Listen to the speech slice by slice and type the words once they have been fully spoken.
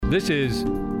This is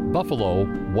Buffalo,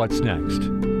 What's Next?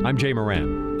 I'm Jay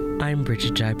Moran. I'm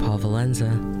Bridget Jai-Paul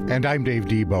Valenza. And I'm Dave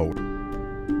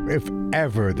Debo. If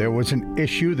ever there was an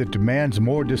issue that demands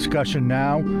more discussion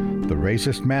now, the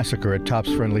racist massacre at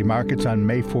Tops Friendly Markets on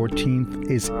May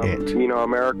 14th is it. You know,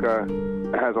 America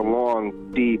has a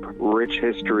long, deep, rich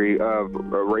history of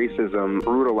racism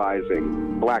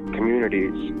brutalizing black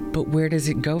communities. But where does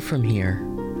it go from here?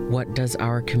 What does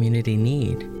our community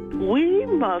need? We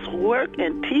must work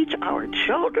and teach our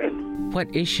children.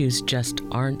 What issues just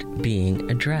aren't being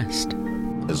addressed?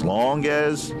 As long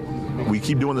as we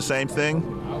keep doing the same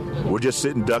thing, we're just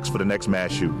sitting ducks for the next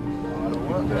mass shoot.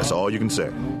 That's all you can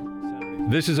say.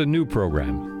 This is a new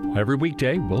program. Every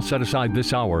weekday, we'll set aside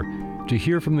this hour to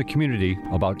hear from the community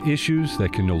about issues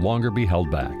that can no longer be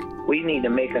held back. We need to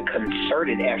make a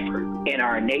concerted effort in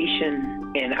our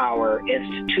nation, in our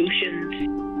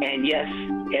institutions, and yes,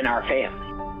 in our families.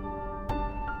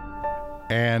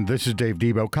 And this is Dave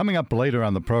Debo. Coming up later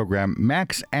on the program,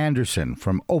 Max Anderson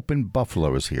from Open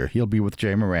Buffalo is here. He'll be with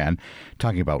Jay Moran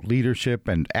talking about leadership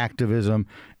and activism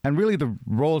and really the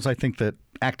roles I think that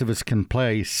activists can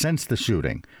play since the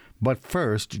shooting. But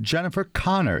first, Jennifer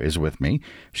Connor is with me.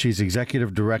 She's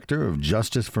executive director of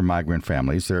Justice for Migrant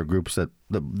Families. There are groups that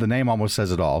the name almost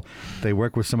says it all. They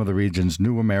work with some of the region's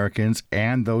new Americans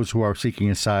and those who are seeking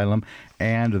asylum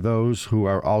and those who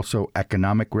are also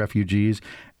economic refugees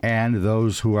and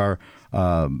those who are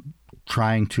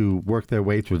trying to work their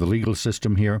way through the legal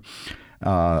system here.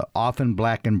 Often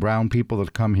black and brown people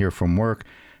that come here from work.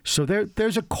 So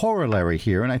there's a corollary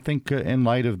here, and I think in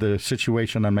light of the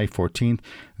situation on May 14th,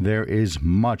 there is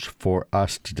much for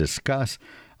us to discuss.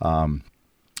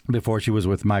 Before she was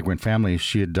with Migrant Families,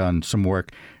 she had done some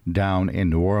work down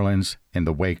in New Orleans in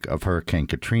the wake of Hurricane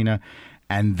Katrina,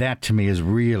 and that to me is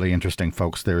really interesting,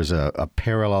 folks. There's a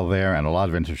parallel there and a lot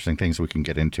of interesting things we can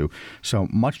get into. So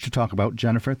much to talk about.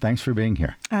 Jennifer, thanks for being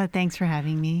here. Thanks for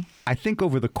having me. I think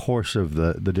over the course of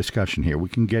the discussion here, we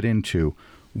can get into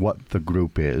what the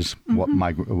group is, what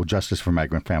Justice for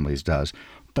Migrant Families does.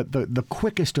 But the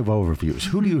quickest of overviews,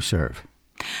 who do you serve?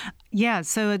 Yeah,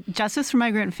 so Justice for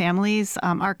Migrant Families,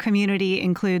 our community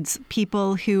includes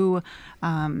people who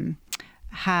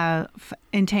have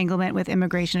entanglement with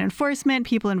immigration enforcement,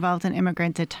 people involved in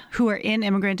who are in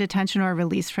immigrant detention or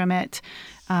released from it,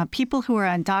 people who are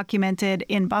undocumented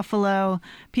in Buffalo,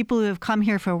 people who have come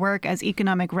here for work as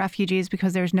economic refugees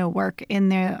because there's no work in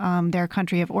their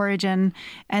country of origin,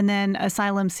 and then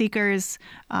asylum seekers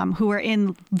who are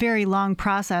in very long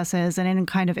processes and in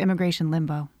kind of immigration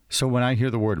limbo. So when I hear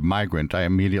the word migrant, I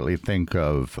immediately think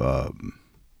of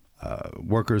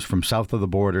workers from south of the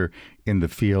border in the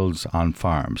fields on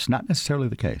farms. Not necessarily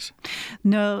the case.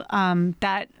 No,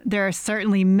 that there are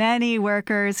certainly many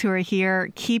workers who are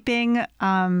here keeping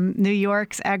New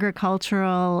York's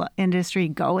agricultural industry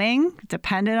going,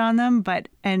 dependent on them.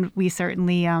 And we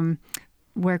certainly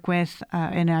work with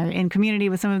in community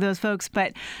with some of those folks.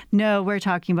 But no, we're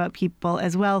talking about people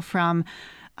as well from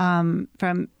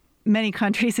many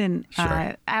countries in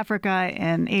Africa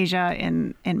and Asia,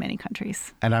 in many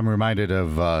countries. And I'm reminded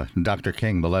of Dr.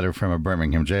 King, the letter from a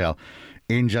Birmingham jail.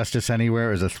 Injustice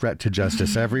anywhere is a threat to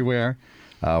justice everywhere.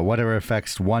 Whatever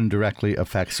affects one directly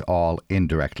affects all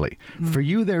indirectly. For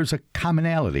you, there's a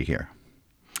commonality here.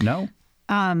 No?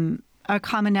 A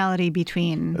commonality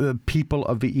between? The people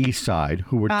of the East Side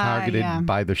who were targeted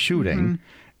by the shooting.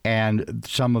 And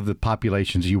some of the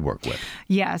populations you work with.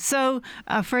 Yeah. So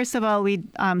first of all, we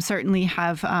certainly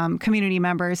have community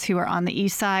members who are on the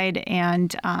East Side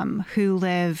and who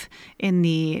live in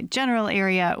the general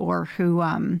area or who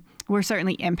were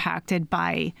certainly impacted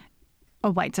by a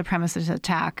white supremacist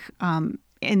attack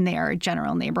in their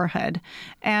general neighborhood.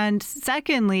 And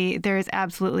secondly, there is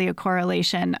absolutely a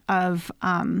correlation of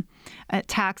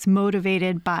attacks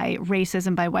motivated by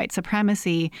racism, by white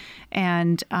supremacy,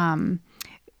 and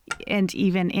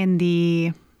even in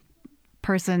the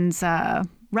person's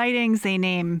writings, they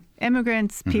name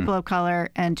immigrants, people of color,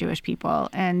 and Jewish people.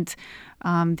 And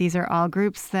these are all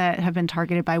groups that have been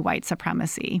targeted by white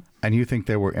supremacy. And you think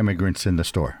there were immigrants in the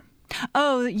store?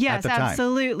 Oh, yes,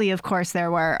 absolutely. Of course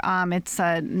there were. It's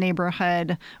a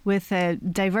neighborhood with a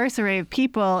diverse array of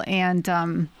people, and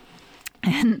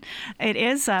it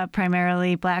is a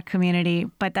primarily black community,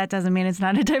 but that doesn't mean it's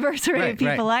not a diverse array of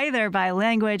people either, by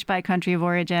language, by country of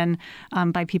origin,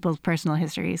 by people's personal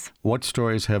histories. What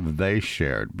stories have they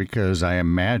shared? Because I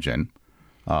imagine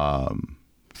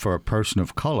for a person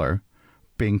of color,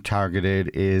 being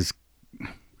targeted is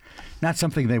not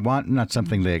something they want, not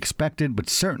something they expected,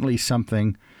 but certainly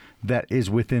something that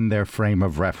is within their frame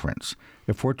of reference.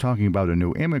 If we're talking about a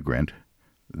new immigrant,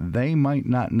 they might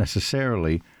not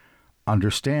necessarily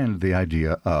understand the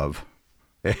idea of,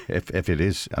 if it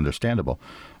is understandable,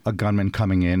 a gunman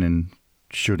coming in and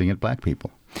shooting at black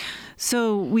people.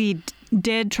 So we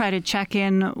did try to check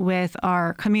in with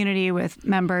our community, with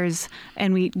members,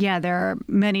 and there are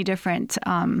many different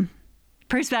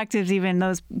perspectives even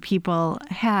those people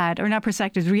had, or not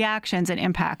perspectives, reactions and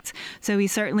impacts. So we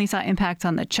certainly saw impacts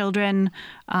on the children,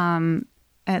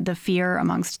 the fear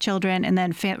amongst children, and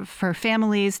then for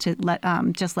families to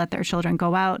just let their children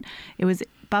go out.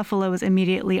 Buffalo was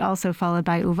immediately also followed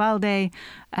by Uvalde,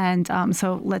 and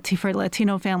so for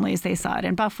Latino families, they saw it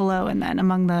in Buffalo, and then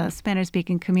among the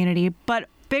Spanish-speaking community. But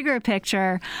bigger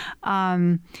picture,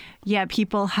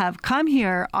 people have come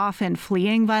here often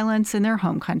fleeing violence in their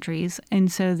home countries, and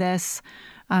so this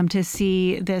to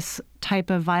see this type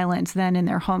of violence then in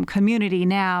their home community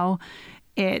now,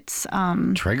 it's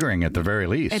triggering at the very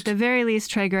least. At the very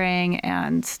least, triggering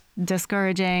and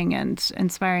discouraging and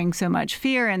inspiring so much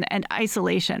fear and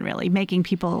isolation, really, making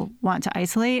people want to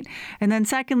isolate. And then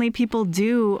secondly, people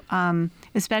do,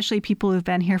 especially people who've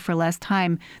been here for less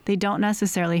time, they don't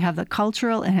necessarily have the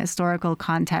cultural and historical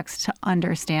context to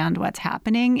understand what's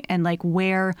happening and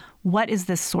what is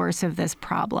the source of this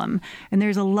problem. And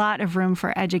there's a lot of room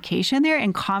for education there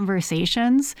and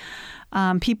conversations.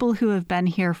 People who have been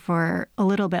here for a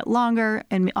little bit longer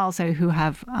and also who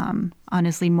have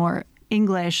honestly more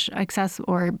English access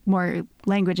or more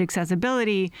language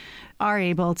accessibility are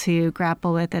able to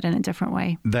grapple with it in a different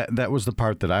way. That was the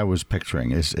part that I was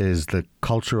picturing is the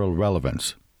cultural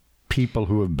relevance. People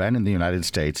who have been in the United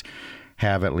States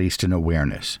have at least an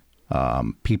awareness.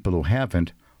 People who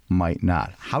haven't might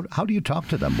not. How do you talk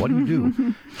to them? What do you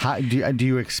do? How do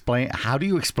you explain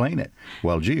it?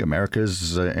 Well, gee,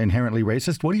 America's inherently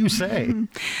racist. What do you say?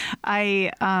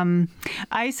 I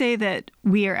say that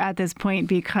we are at this point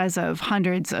because of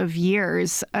hundreds of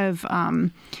years of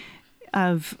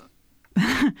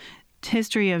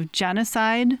history of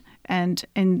genocide and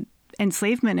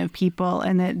enslavement of people,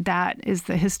 and that is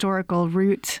the historical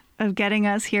root of getting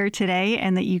us here today,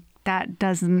 and that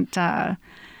doesn't.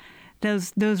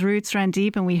 Those roots run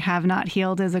deep, and we have not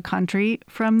healed as a country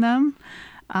from them.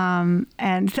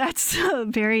 And that's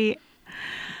a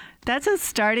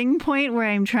starting point where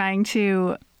I'm trying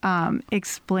to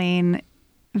explain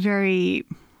very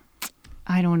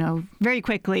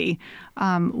quickly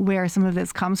where some of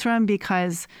this comes from,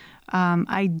 because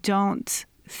I don't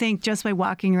think just by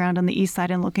walking around on the East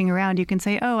Side and looking around, you can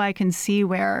say, oh, I can see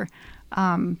where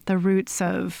the roots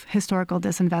of historical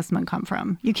disinvestment come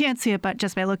from. You can't see it, but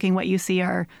just by looking, what you see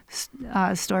are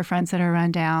storefronts that are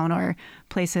run down or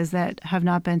places that have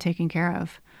not been taken care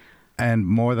of. And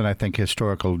more than I think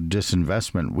historical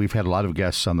disinvestment, we've had a lot of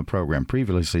guests on the program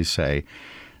previously say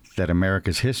that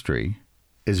America's history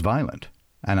is violent.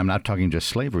 And I'm not talking just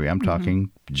slavery. I'm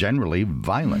talking generally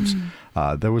violence.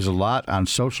 There was a lot on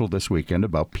social this weekend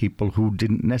about people who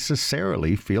didn't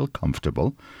necessarily feel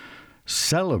comfortable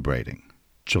celebrating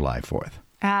July 4th.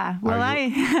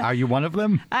 Are you one of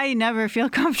them? I never feel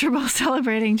comfortable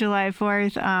celebrating July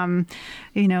 4th.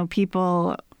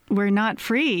 People were not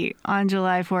free on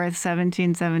July 4th,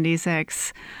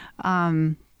 1776.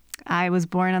 I was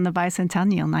born on the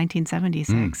bicentennial,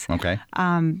 1976. Okay.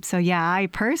 I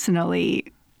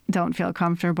personally don't feel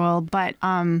comfortable, but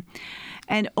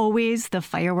and always the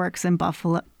fireworks in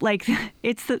Buffalo,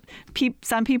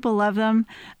 some people love them,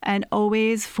 and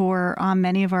always for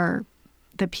many of the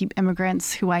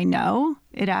immigrants who I know,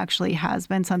 it actually has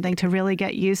been something to really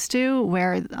get used to,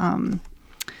 where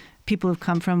people who've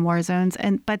come from war zones,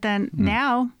 but then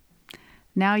now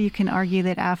you can argue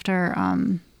that after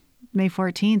May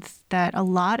 14th, that a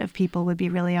lot of people would be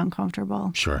really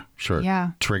uncomfortable. Sure.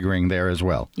 Yeah. Triggering there as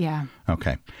well. Yeah.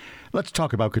 Okay. Let's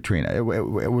talk about Katrina.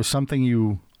 It was something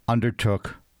you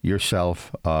undertook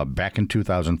yourself back in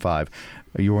 2005.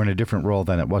 You were in a different role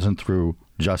then. It wasn't through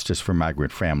Justice for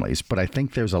Migrant Families, but I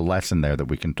think there's a lesson there that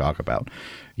we can talk about.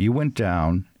 You went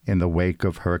down in the wake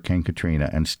of Hurricane Katrina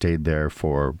and stayed there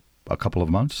for a couple of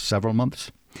months, several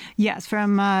months? Yes,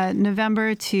 from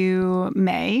November to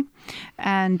May.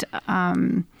 And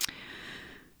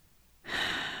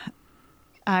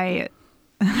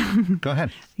Go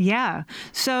ahead. Yeah.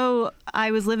 So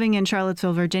I was living in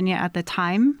Charlottesville, Virginia at the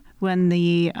time when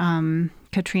the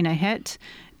Katrina hit,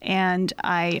 and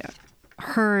I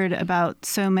heard about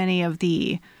so many of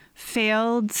the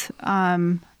failed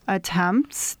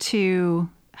attempts to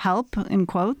help, in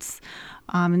quotes.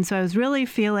 And so I was really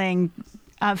feeling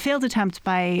failed attempt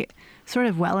by sort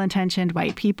of well-intentioned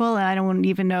white people, and I don't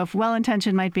even know if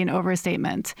well-intentioned might be an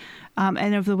overstatement,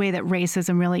 and of the way that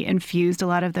racism really infused a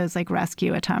lot of those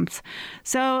rescue attempts.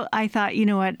 So I thought, you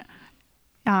know what,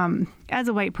 as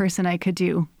a white person, I could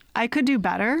do I could do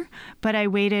better, but I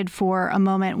waited for a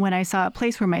moment when I saw a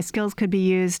place where my skills could be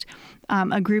used,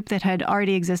 a group that had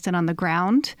already existed on the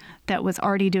ground, that was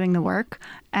already doing the work,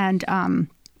 and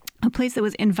a place that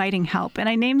was inviting help. And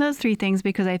I named those three things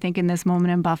because I think in this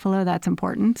moment in Buffalo, that's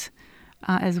important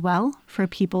as well for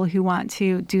people who want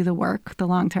to do the work, the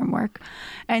long-term work.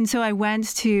 And so I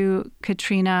went to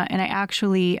Katrina, and I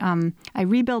actually, I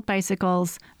rebuilt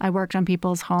bicycles. I worked on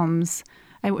people's homes.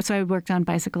 So I worked on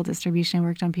bicycle distribution. I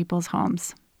worked on people's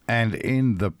homes. And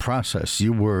in the process,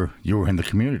 you were in the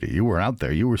community. You were out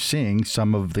there. You were seeing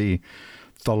some of the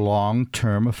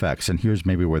long-term effects. And here's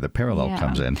maybe where the parallel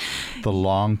comes in. The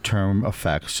long-term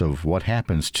effects of what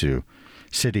happens to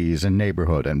cities and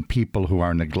neighborhood and people who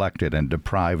are neglected and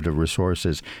deprived of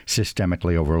resources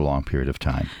systemically over a long period of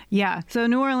time. Yeah. So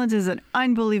New Orleans is an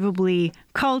unbelievably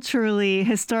culturally,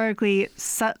 historically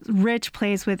rich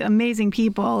place with amazing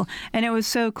people. And it was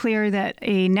so clear that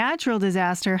a natural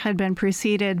disaster had been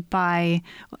preceded by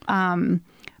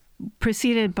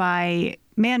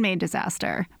man-made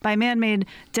disaster, by man-made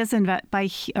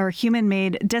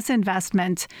human-made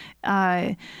disinvestment,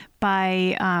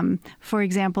 by, for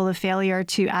example, the failure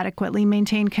to adequately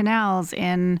maintain canals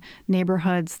in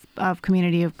neighborhoods of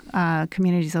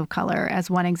communities of color, as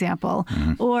one example,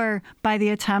 or by the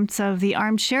attempts of the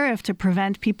armed sheriff to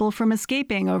prevent people from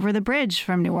escaping over the bridge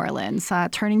from New Orleans,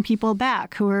 turning people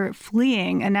back who were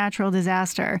fleeing a natural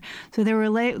disaster. So there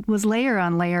was layer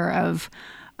on layer of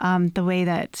the way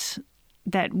that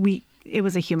it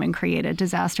was a human-created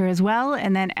disaster as well.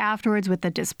 And then afterwards with the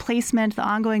displacement, the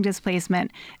ongoing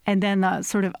displacement, and then the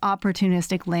sort of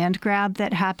opportunistic land grab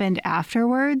that happened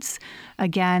afterwards,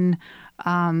 again,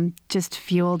 just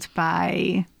fueled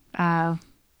by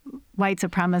white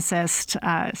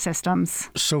supremacist systems.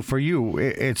 So for you,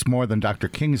 it's more than Dr.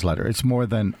 King's letter. It's more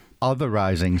than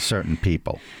otherizing certain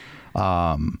people.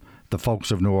 The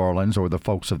folks of New Orleans or the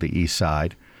folks of the East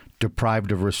Side,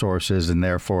 deprived of resources, and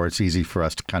therefore it's easy for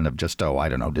us to kind of just,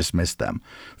 dismiss them.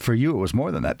 For you, it was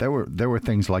more than that. There were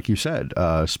things, like you said,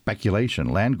 speculation,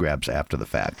 land grabs after the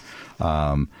fact.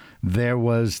 There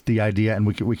was the idea, and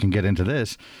we can get into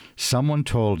this, someone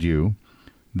told you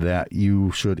that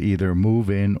you should either move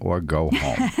in or go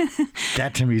home.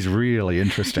 That to me is really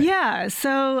interesting. Yeah.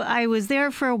 So I was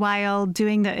there for a while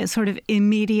doing the sort of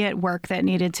immediate work that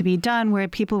needed to be done, where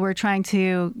people were trying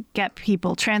to get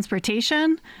people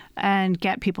transportation and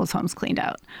get people's homes cleaned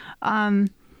out.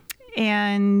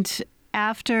 And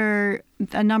after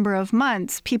a number of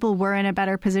months, people were in a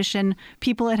better position.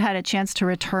 People had a chance to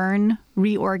return,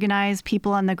 reorganize.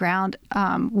 People on the ground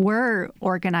were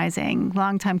organizing,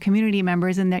 longtime community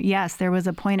members. And yes, there was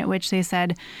a point at which they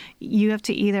said, you have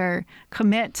to either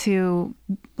commit to,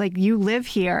 you live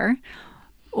here,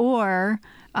 or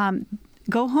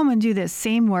go home and do this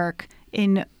same work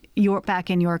back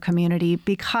in your community,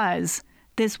 because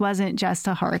this wasn't just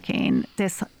a hurricane.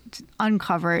 This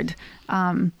uncovered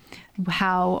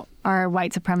how our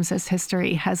white supremacist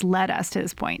history has led us to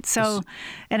this point. So,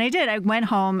 and I did. I went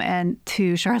home and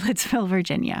to Charlottesville,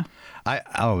 Virginia.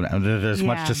 There's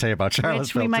much to say about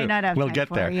Charlottesville. Which we might not have. We'll time get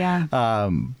for, there. Yeah.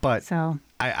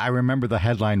 I remember the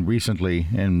headline recently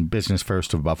in Business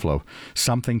First of Buffalo,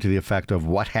 something to the effect of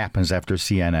what happens after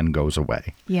CNN goes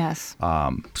away. Yes.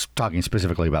 Talking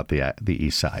specifically about the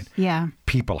East Side. Yeah.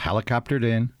 People helicoptered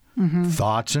in,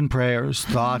 thoughts and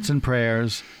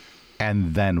prayers,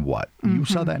 and then what? You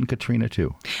saw that in Katrina,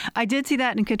 too. I did see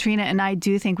that in Katrina, and I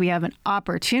do think we have an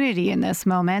opportunity in this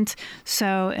moment.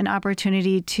 So an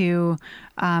opportunity to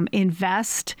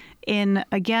invest in,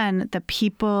 again,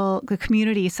 the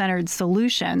community-centered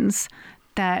solutions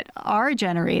that are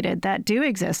generated, that do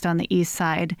exist on the East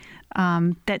Side,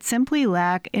 that simply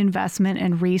lack investment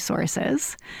and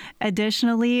resources.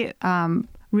 Additionally,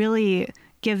 really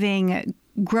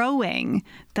growing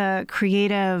the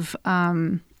creative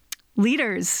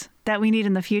leaders that we need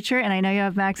in the future. And I know you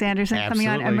have Max Anderson coming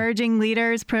on, Emerging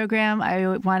Leaders Program.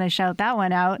 I want to shout that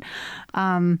one out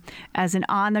as an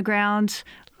on-the-ground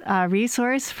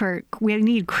resource we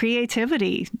need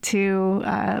creativity to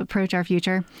approach our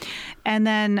future. And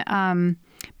then,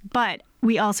 but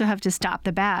we also have to stop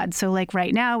the bad. So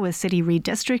right now with city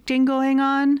redistricting going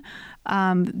on,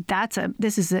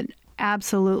 this is an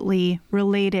absolutely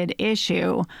related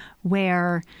issue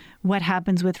where what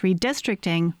happens with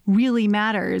redistricting really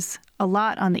matters a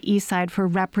lot on the East Side for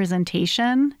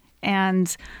representation.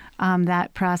 And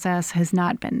that process has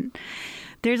not been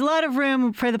there's a lot of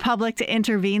room for the public to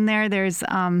intervene there. There's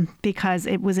because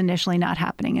it was initially not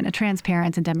happening in a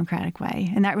transparent and democratic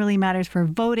way. And that really matters for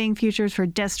voting futures, for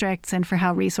districts, and for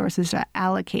how resources are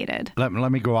allocated. Let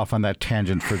me go off on that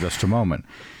tangent for just a moment.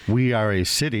 We are a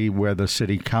city where the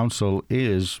city council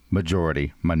is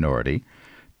majority minority.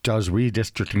 Does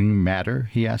redistricting matter?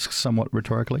 He asks somewhat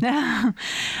rhetorically.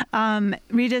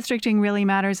 Redistricting really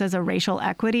matters as a racial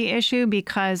equity issue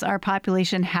because our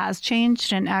population has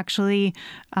changed. And actually,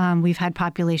 we've had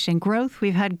population growth.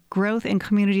 We've had growth in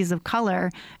communities of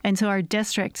color. And so our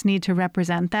districts need to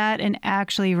represent that. And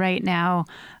actually, right now,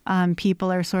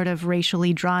 people are sort of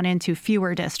racially drawn into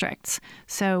fewer districts.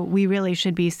 So we really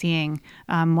should be seeing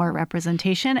more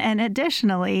representation. And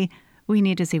additionally, we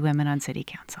need to see women on city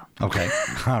council. Okay.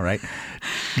 All right.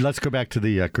 Let's go back to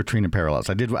the Katrina parallels.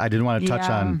 I didn't want to touch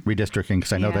on redistricting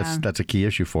because I know that's a key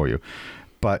issue for you.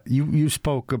 But you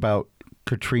spoke about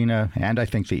Katrina and I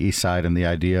think the East Side and the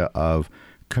idea of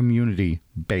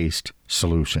community-based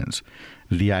solutions.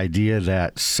 The idea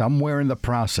that somewhere in the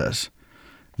process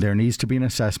there needs to be an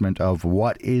assessment of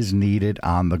what is needed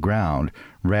on the ground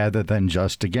rather than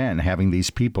just, again, having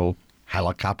these people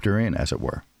helicopter in, as it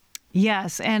were.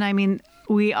 Yes. And I mean,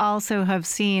 we also have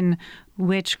seen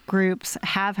which groups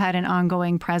have had an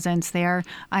ongoing presence there.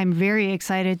 I'm very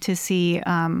excited to see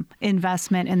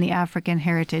investment in the African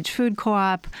Heritage Food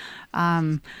Co-op.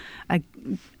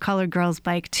 Colored Girls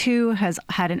Bike 2 has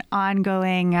had an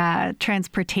ongoing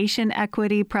transportation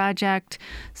equity project.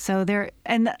 So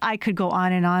and I could go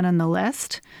on and the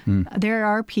list. There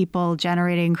are people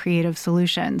generating creative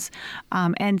solutions.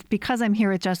 And because I'm here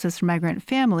with Justice for Migrant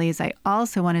Families, I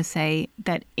also want to say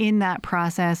that in that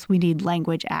process, we need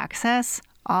language access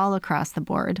all across the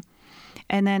board.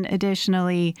 And then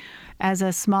additionally, as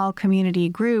a small community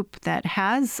group that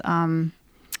has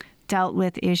dealt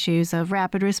with issues of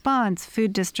rapid response,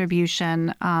 food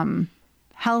distribution,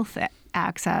 health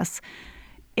access,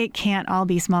 it can't all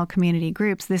be small community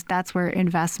groups. That's where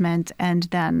investment and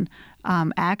then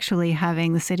actually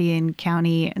having the city and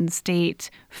county and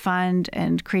state fund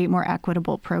and create more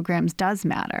equitable programs does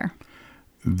matter.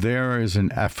 There is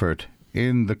an effort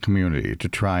in the community to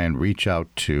try and reach out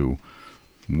to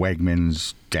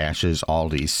Wegmans, Dashes,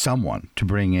 Aldi's, someone to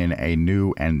bring in a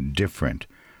new and different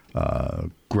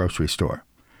grocery store.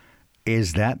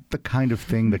 Is that the kind of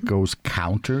thing that goes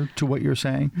counter to what you're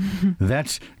saying?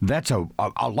 That's a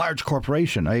large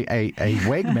corporation, a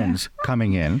Wegmans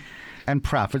coming in, and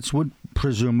profits would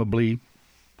presumably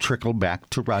trickle back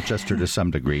to Rochester to some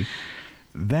degree.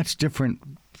 That's different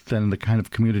than the kind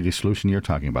of community solution you're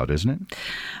talking about, isn't it?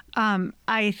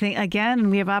 I think, again,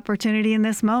 we have opportunity in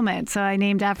this moment. So I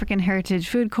named African Heritage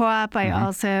Food Co-op. I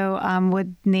also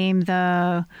would name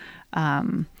the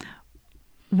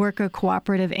Worker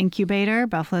Cooperative Incubator,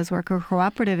 Buffalo's Worker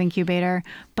Cooperative Incubator.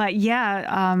 But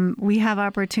we have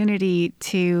opportunity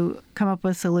to come up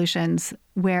with solutions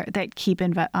that keep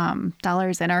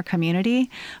dollars in our community.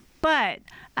 But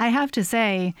I have to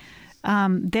say,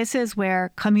 this is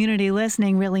where community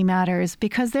listening really matters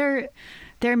because there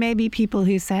may be people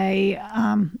who say,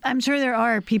 I'm sure there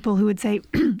are people who would say,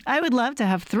 I would love to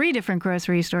have 3 different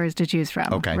grocery stores to choose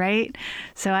from, right?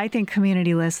 So I think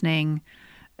community listening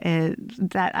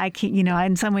that I can't,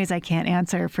 in some ways I can't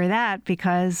answer for that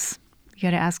because you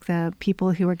got to ask the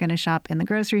people who are going to shop in the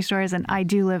grocery stores. And I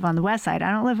do live on the west side.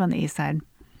 I don't live on the east side.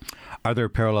 Are there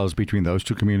parallels between those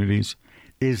two communities?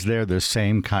 Is there the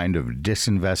same kind of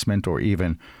disinvestment or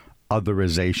even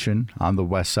otherization on the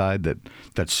west side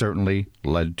that certainly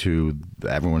led to,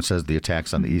 everyone says, the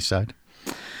attacks on the east side?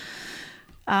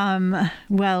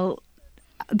 Well,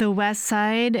 the west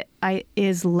side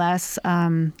is less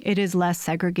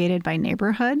segregated by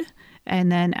neighborhood,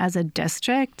 and then as a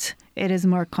district, it is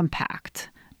more compact.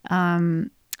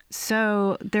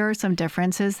 So there are some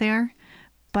differences there.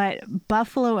 But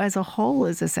Buffalo as a whole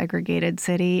is a segregated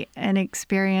city and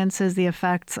experiences the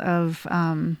effects of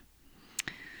a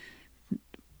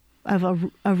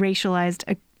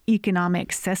racialized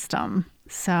economic system.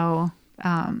 So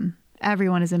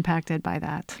everyone is impacted by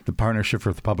that. The Partnership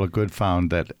for the Public Good found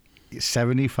that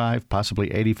 75, possibly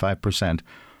 85%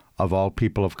 of all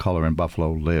people of color in Buffalo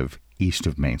live east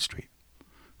of Main Street.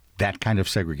 That kind of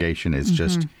segregation is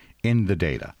just in the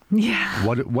data. Yeah.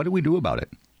 What do we do about it?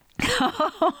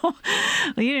 Well,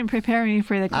 you didn't prepare me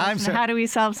for the question. How do we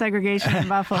solve segregation in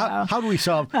Buffalo? How do we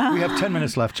solve? We have 10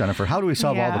 minutes left, Jennifer. How do we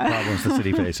solve all the problems the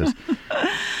city faces?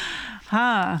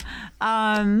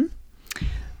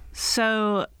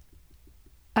 So,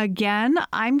 again,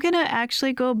 I'm going to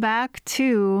actually go back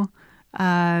to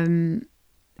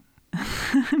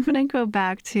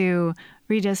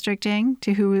redistricting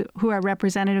to who our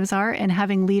representatives are and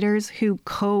having leaders who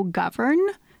co-govern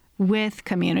with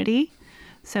community.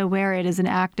 So where it is an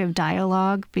active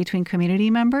dialogue between community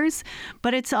members,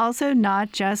 but it's also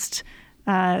not just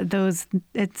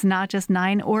it's not just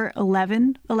 9 or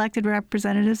 11 elected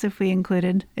representatives if we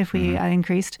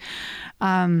increased.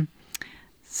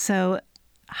 So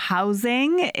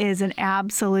housing is an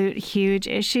absolute huge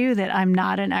issue that I'm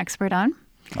not an expert on.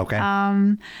 Okay.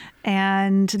 Then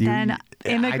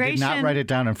immigration. I did not write it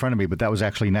down in front of me, but that was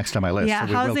actually next on my list. Yeah,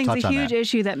 so housing is a huge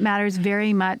issue that matters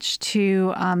very much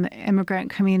to the immigrant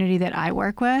community that I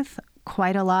work with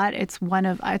quite a lot. It's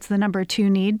the number 2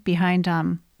 need behind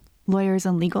lawyers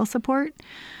and legal support.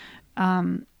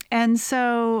 But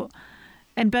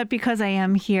because I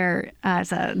am here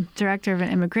as a director of an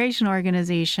immigration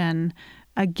organization,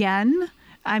 again,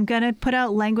 I'm going to put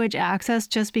out language access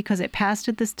just because it passed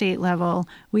at the state level.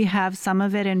 We have some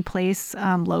of it in place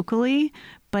locally,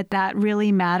 but that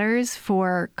really matters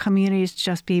for communities to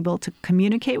just be able to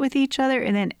communicate with each other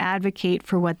and then advocate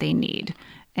for what they need.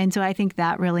 And so I think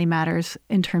that really matters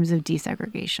in terms of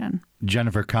desegregation.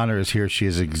 Jennifer Connor is here. She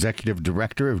is Executive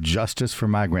Director of Justice for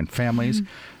Migrant Families.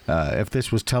 If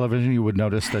this was television, you would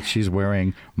notice that she's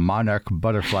wearing monarch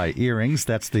butterfly earrings.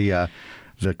 That's the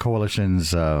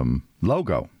coalition's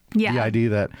logo. Yeah. The idea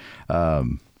that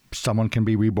someone can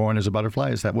be reborn as a butterfly.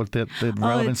 Is that what the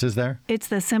relevance is there? It's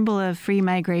the symbol of free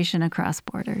migration across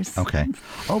borders. Okay.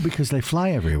 Oh, because they fly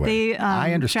everywhere. They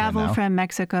I understand travel now. from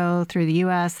Mexico through the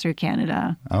U.S., through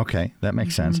Canada. Okay, that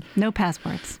makes sense. No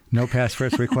passports. No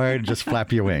passports required, just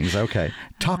flap your wings. Okay.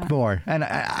 Talk more. And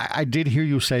I did hear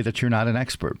you say that you're not an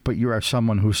expert, but you are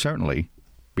someone who certainly,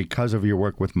 because of your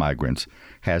work with migrants,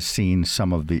 has seen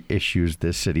some of the issues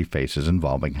this city faces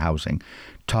involving housing.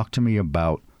 Talk to me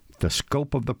about the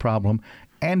scope of the problem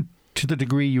and, to the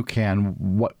degree you can,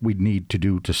 what we need to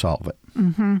do to solve it.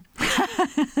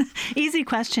 Easy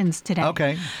questions today.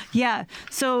 Okay. Yeah.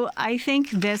 So I think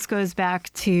this goes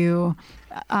back to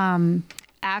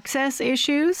access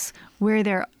issues where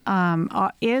there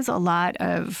is a lot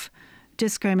of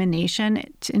discrimination,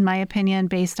 in my opinion,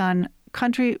 based on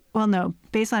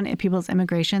based on people's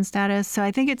immigration status. So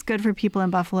I think it's good for people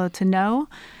in Buffalo to know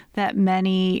that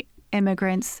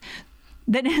immigrants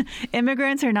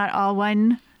are not all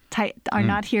one type, are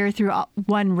not here through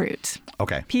one route.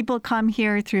 Okay. People come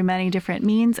here through many different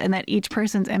means, and that each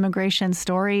person's immigration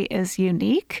story is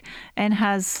unique and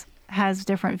has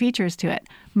different features to it.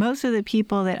 Most of the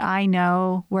people that I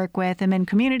know, work with, am in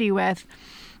community with,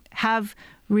 have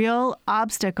real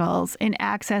obstacles in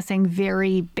accessing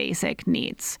very basic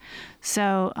needs.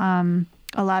 So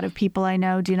a lot of people I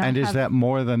know do not And is that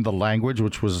more than the language,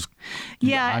 which was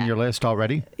on your list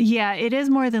already? Yeah, it is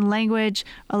more than language.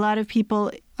 A lot of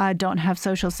people don't have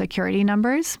Social Security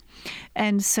numbers.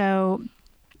 And so,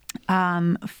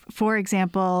 for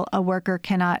example, a worker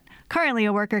cannot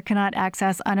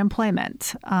access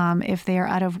unemployment if they are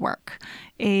out of work.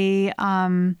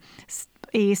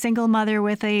 A single mother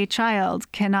with a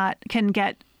child can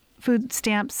get food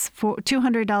stamps for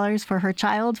 $200 for her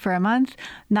child for a month,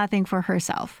 nothing for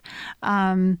herself.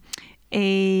 A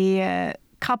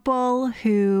couple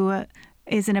who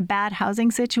is in a bad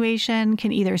housing situation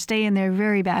can either stay in their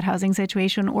very bad housing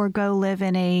situation or go live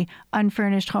in a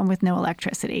unfurnished home with no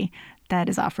electricity that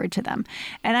is offered to them.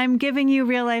 And I'm giving you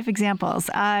real life examples.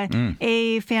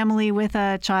 A family with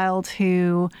a child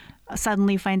who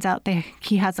suddenly finds out that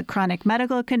he has a chronic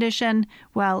medical condition.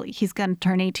 Well, he's going to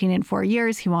turn 18 in 4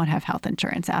 years. He won't have health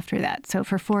insurance after that. So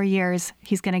for 4 years,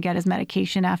 he's going to get his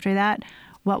medication after that.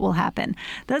 What will happen?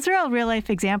 Those are all real life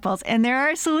examples. And there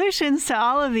are solutions to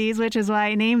all of these, which is why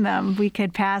I named them. We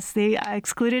could pass the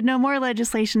Excluded No More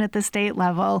legislation at the state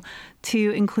level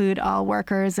to include all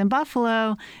workers in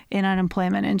Buffalo in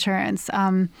unemployment insurance.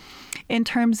 In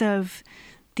terms of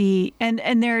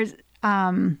and there's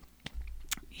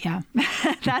yeah,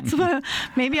 that's what.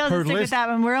 Maybe I'll just stick with that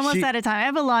one. We're almost out of time. I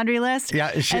have a laundry list.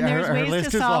 Yeah, and there's her ways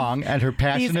list to is solve long, and her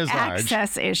passion these is large.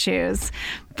 Access issues,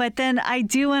 but then I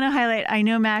do want to highlight. I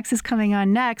know Max is coming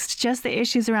on next. Just the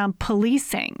issues around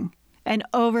policing and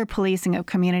over-policing of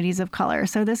communities of color.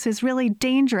 So this is really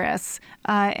dangerous,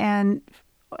 and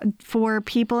for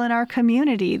people in our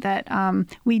community that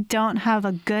we don't have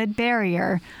a good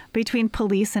barrier between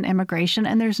police and immigration,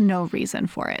 and there's no reason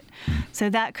for it. So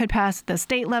that could pass at the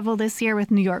state level this year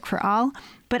with New York for All.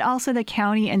 but also the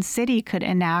county and city could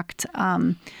enact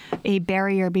a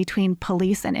barrier between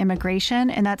police and immigration.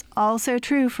 And that's also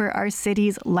true for our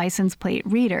city's license plate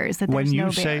readers, that there's no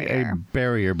barrier. When you say a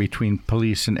barrier between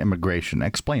police and immigration,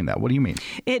 explain that. What do you mean?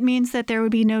 It means that there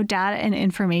would be no data and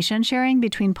information sharing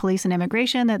between police and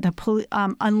immigration, that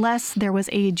unless there was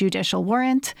a judicial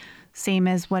warrant, same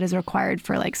as what is required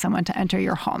for like someone to enter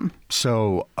your home.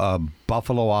 So a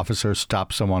Buffalo officer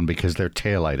stops someone because their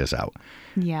taillight is out.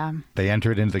 Yeah. They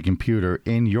enter it into the computer.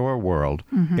 In your world,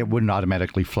 it wouldn't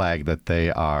automatically flag that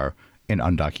they are an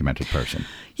undocumented person.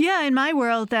 Yeah, in my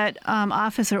world, that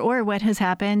officer, or what has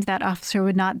happened, that officer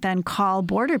would not then call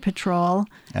Border Patrol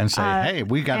and say, hey,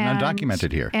 we got an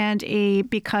undocumented here. And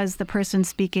because the person's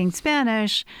speaking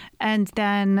Spanish, and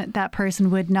then that person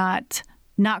would not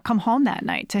come home that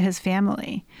night to his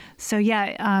family. So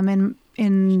yeah,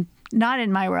 in not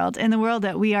in my world, in the world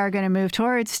that we are going to move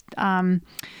towards,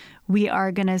 we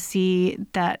are going to see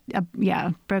that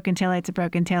broken taillight's a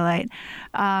broken taillight,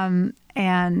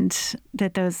 and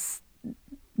that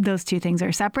those two things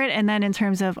are separate. And then in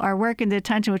terms of our work in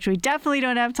detention, which we definitely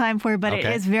don't have time for, but It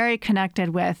is very connected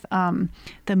with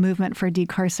the movement for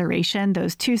decarceration.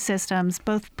 Those two systems,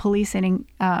 both policing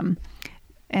and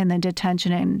the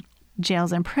detention and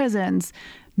jails and prisons,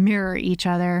 mirror each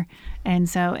other. And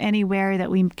so anywhere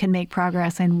that we can make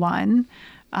progress in one,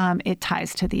 it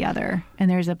ties to the other. And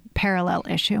there's a parallel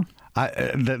issue.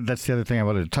 That's the other thing I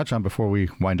wanted to touch on before we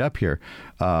wind up here.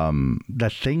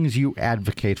 The things you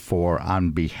advocate for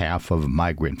on behalf of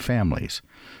migrant families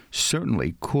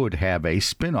certainly could have a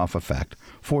spin-off effect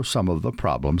for some of the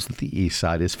problems that the East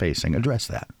Side is facing. Address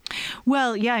that.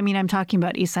 Well, yeah, I mean, I'm talking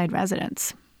about East Side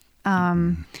residents.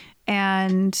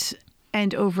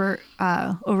 And over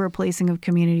policing of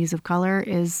communities of color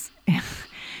is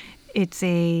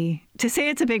to say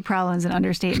it's a big problem is an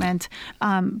understatement.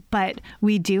 But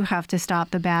we do have to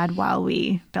stop the bad while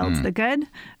we build the good.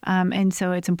 And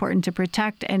so it's important to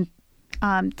protect, and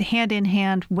hand in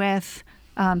hand with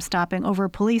stopping over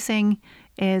policing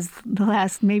is the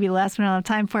last one I don't have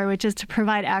time for, which is to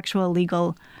provide actual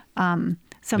legal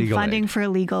funding for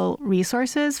legal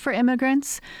resources for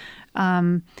immigrants.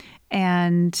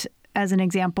 And as an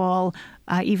example,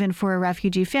 even for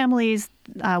refugee families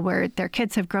where their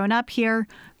kids have grown up here,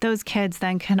 those kids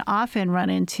then can often run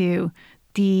into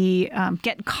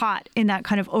get caught in that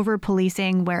kind of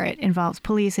over-policing where it involves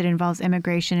police, it involves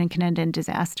immigration, and can end in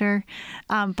disaster.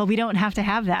 But we don't have to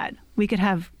have that. We could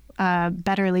have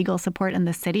better legal support in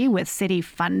the city with city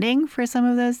funding for some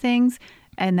of those things,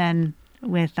 and then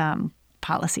with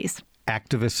policies.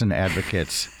 Activists and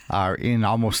advocates are in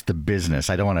almost the business.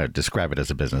 I don't want to describe it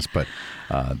as a business, but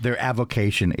their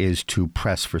avocation is to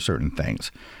press for certain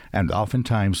things. And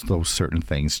oftentimes those certain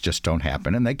things just don't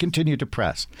happen, and they continue to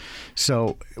press.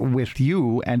 So with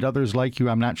you and others like you,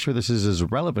 I'm not sure this is as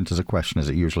relevant as a question as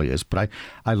it usually is, but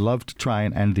I love to try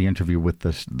and end the interview with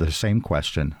the same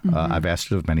question. I've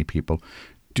asked it of many people.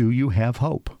 Do you have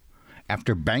hope?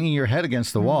 After banging your head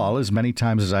against the wall as many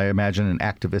times as I imagine an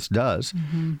activist does,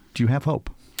 do you have hope?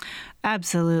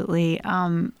 Absolutely.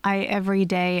 Every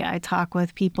day I talk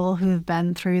with people who've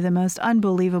been through the most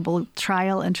unbelievable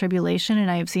trial and tribulation,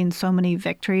 and I have seen so many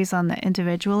victories on the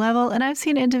individual level, and I've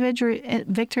seen individual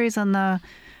victories on the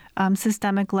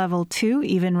systemic level too,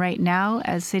 even right now,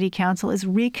 as City Council is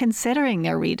reconsidering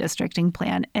their redistricting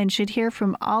plan, and should hear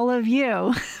from all of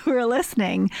you who are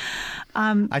listening.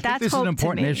 I think this is an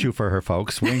important issue for her,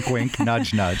 folks. Wink, wink,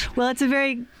 nudge, nudge. Well, it's a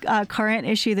very current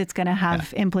issue that's going to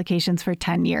have implications for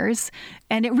 10 years.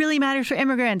 And it really matters for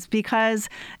immigrants, because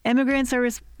immigrants are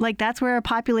that's where our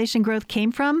population growth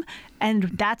came from. And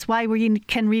that's why we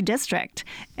can redistrict.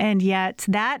 And yet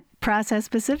that process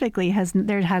specifically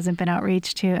there hasn't been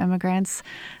outreach to immigrants.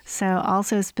 So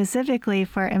also specifically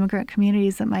for immigrant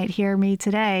communities that might hear me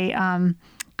today,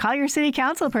 call your city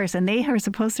council person. They are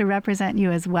supposed to represent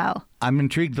you as well. I'm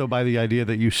intrigued, though, by the idea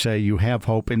that you say you have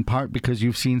hope, in part because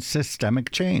you've seen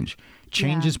systemic change.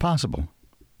 Change is possible.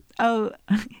 Oh,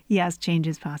 yes, change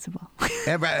is possible.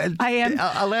 I am.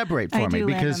 Elaborate for me,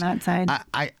 because on that side.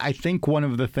 I think one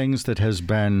of the things that has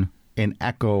been an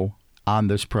echo on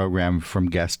this program from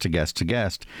guest to guest to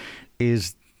guest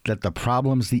is that the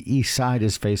problems the East Side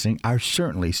is facing are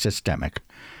certainly systemic.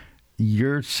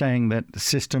 You're saying that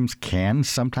systems can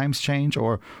sometimes change,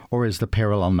 or is the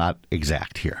parallel not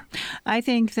exact here? I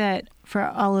think that for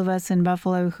all of us in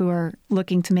Buffalo who are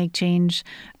looking to make change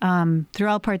through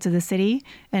all parts of the city,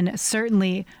 and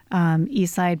certainly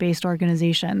East Side-based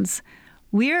organizations,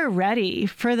 we are ready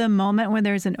for the moment when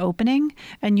there's an opening,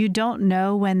 and you don't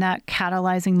know when that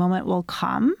catalyzing moment will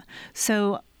come.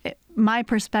 So my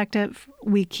perspective,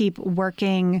 we keep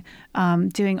working,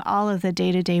 doing all of the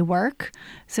day-to-day work.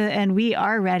 And we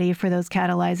are ready for those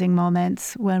catalyzing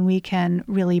moments when we can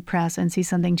really press and see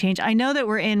something change. I know that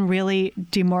we're in really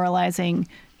demoralizing,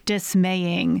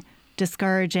 dismaying,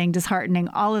 discouraging, disheartening,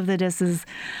 all of the disses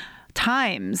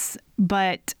times.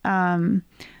 But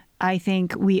I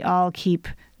think we all keep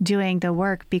doing the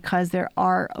work because there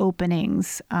are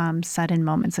openings, sudden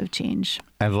moments of change.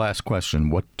 And last question,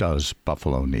 what does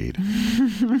Buffalo need?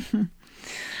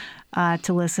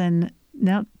 To listen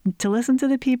to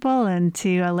the people and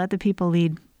to let the people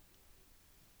lead.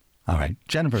 All right.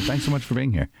 Jennifer, thanks so much for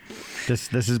being here. This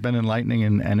has been enlightening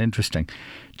and interesting.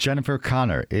 Jennifer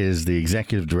Connor is the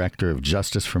Executive Director of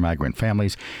Justice for Migrant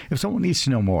Families. If someone needs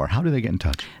to know more, how do they get in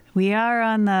touch? We are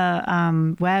on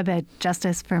the web at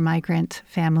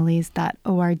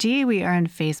justiceformigrantfamilies.org. We are on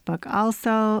Facebook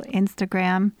also,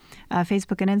 Instagram.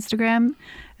 Facebook and Instagram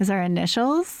is our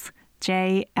initials,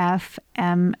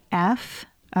 JFMF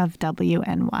of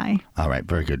WNY. All right,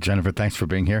 very good. Jennifer, thanks for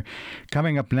being here.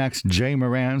 Coming up next, Jay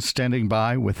Moran standing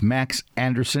by with Max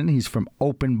Anderson. He's from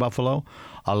Open Buffalo.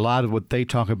 A lot of what they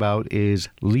talk about is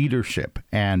leadership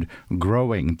and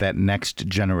growing that next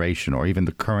generation or even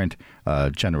the current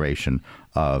generation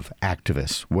of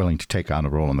activists willing to take on a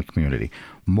role in the community.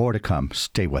 More to come.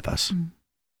 Stay with us.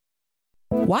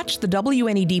 Watch the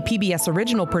WNED PBS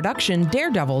original production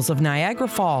Daredevils of Niagara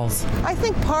Falls. I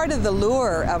think part of the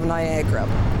lure of Niagara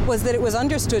was that it was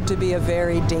understood to be a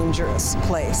very dangerous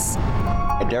place.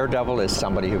 A daredevil is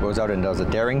somebody who goes out and does a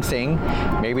daring thing.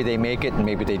 Maybe they make it and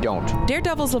maybe they don't.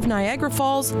 Daredevils of Niagara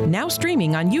Falls, now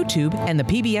streaming on YouTube and the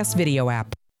PBS video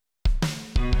app.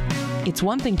 It's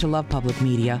one thing to love public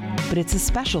media, but it's a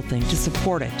special thing to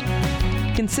support it.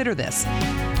 Consider this.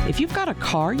 If you've got a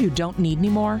car you don't need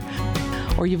anymore,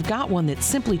 or you've got one that's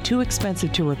simply too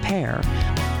expensive to repair,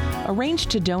 arrange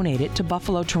to donate it to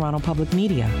Buffalo Toronto Public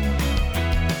Media.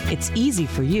 It's easy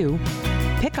for you.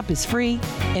 Pickup is free,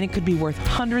 and it could be worth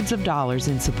hundreds of dollars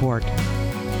in support.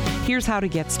 Here's how to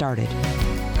get started.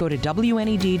 Go to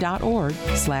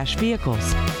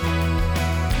WNED.org/vehicles.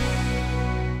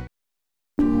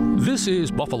 This is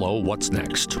Buffalo What's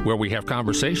Next, where we have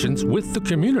conversations with the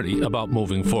community about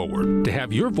moving forward. To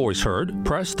have your voice heard,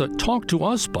 press the Talk to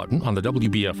Us button on the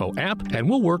WBFO app, and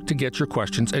we'll work to get your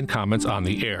questions and comments on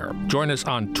the air. Join us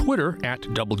on Twitter at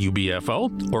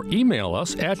WBFO or email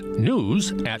us at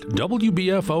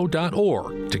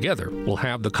news@WBFO.org. Together, we'll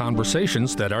have the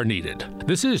conversations that are needed.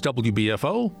 This is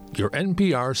WBFO, your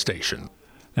NPR station.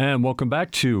 And welcome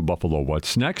back to Buffalo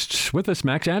What's Next. With us,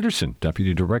 Max Anderson,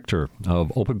 Deputy Director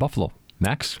of Open Buffalo.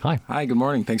 Max, hi. Hi, good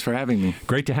morning. Thanks for having me.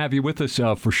 Great to have you with us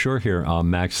for sure here,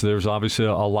 Max. There's obviously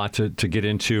a lot to get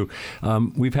into.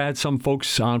 We've had some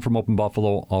folks on from Open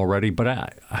Buffalo already,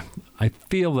 but I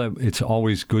feel that it's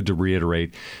always good to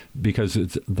reiterate because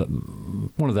it's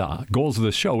one of the goals of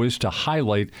the show is to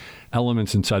highlight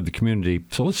elements inside the community.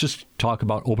 So let's just talk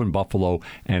about Open Buffalo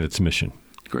and its mission.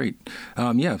 Great.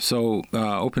 So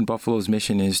Open Buffalo's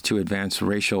mission is to advance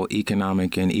racial,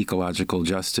 economic, and ecological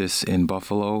justice in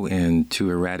Buffalo and to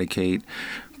eradicate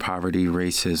poverty,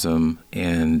 racism,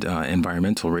 and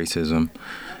environmental racism.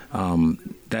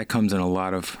 That comes in a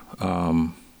lot of,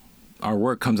 our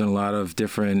work comes in a lot of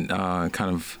different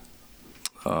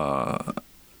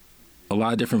a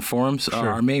lot of different forms. Sure.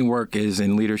 Our main work is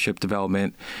in leadership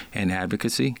development and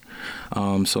advocacy.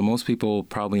 So most people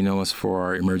probably know us for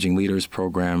our Emerging Leaders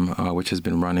program, which has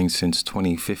been running since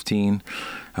 2015.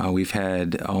 We've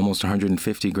had almost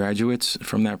 150 graduates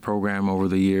from that program over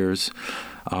the years.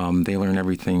 They learn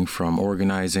everything from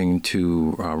organizing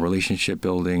to relationship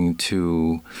building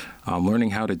to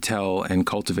learning how to tell and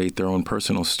cultivate their own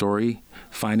personal story,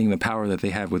 finding the power that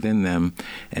they have within them,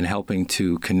 and helping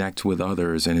to connect with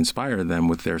others and inspire them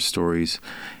with their stories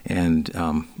and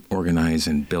organize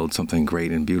and build something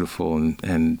great and beautiful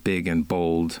and big and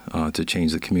bold to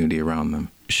change the community around them.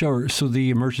 Sure. So the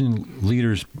Emerging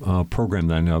Leaders program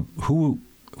then, who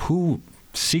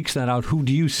seeks that out? Who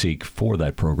do you seek for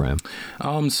that program?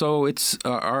 So it's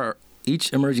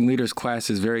each Emerging Leaders class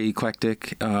is very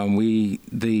eclectic.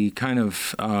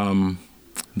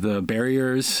 The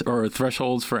barriers or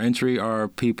thresholds for entry are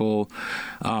people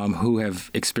who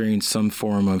have experienced some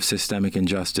form of systemic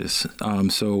injustice.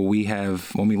 So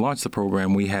when we launched the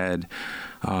program, we had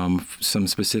some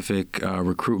specific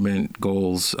recruitment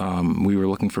goals. We were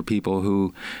looking for people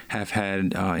who have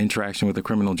had interaction with the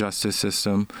criminal justice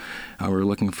system. We're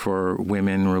looking for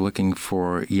women. We're looking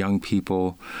for young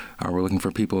people. We're looking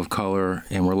for people of color.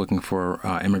 And we're looking for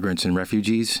immigrants and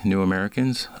refugees, new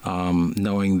Americans,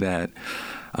 knowing that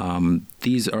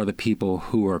these are the people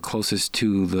who are closest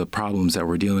to the problems that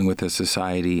we're dealing with as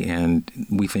society, and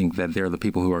we think that they're the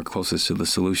people who are closest to the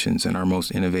solutions and our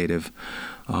most innovative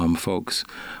folks.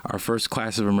 Our first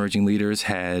class of emerging leaders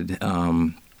had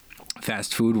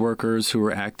fast food workers who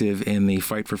were active in the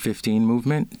Fight for 15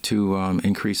 movement to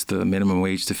increase the minimum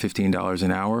wage to $15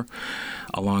 an hour,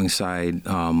 alongside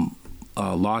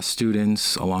law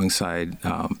students, alongside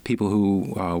people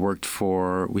who worked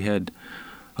for, we had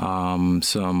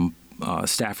some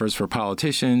staffers for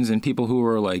politicians and people who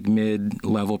were like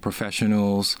mid-level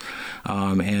professionals,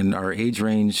 and our age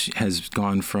range has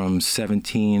gone from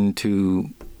 17 to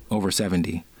over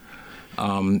 70.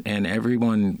 And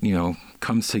everyone,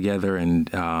 comes together and,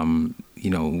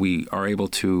 we are able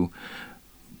to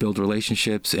build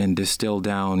relationships and distill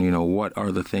down, what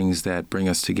are the things that bring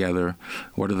us together?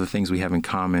 What are the things we have in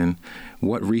common?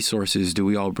 What resources do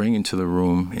we all bring into the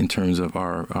room in terms of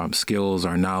our skills,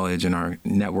 our knowledge, and our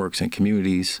networks and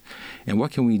communities? And what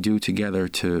can we do together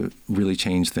to really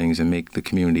change things and make the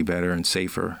community better and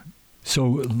safer?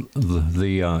 So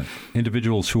the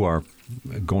individuals who are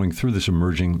going through this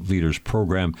Emerging Leaders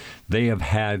program,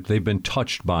 they've been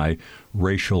touched by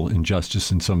racial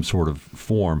injustice in some sort of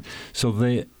form.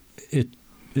 So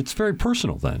it's very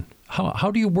personal then.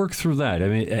 How do you work through that? I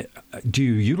mean, do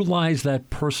you utilize that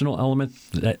personal element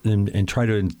and try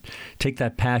to take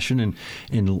that passion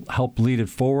and help lead it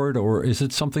forward? Or is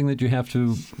it something that you have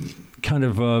to kind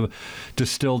of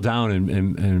distill down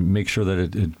and make sure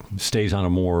that it stays on a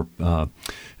more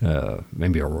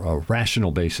maybe a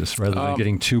rational basis rather than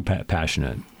getting too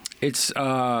passionate? It's,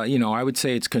 I would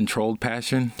say it's controlled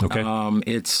passion. Okay.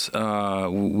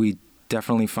 We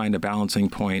definitely find a balancing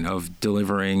point of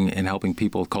delivering and helping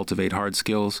people cultivate hard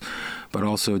skills, but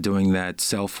also doing that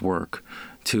self-work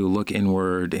to look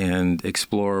inward and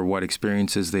explore what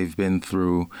experiences they've been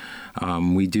through.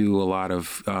 We do a lot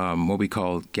of what we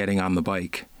call getting on the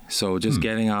bike. So just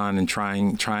getting on and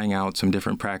trying out some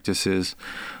different practices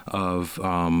of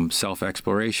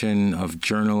self-exploration, of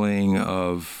journaling,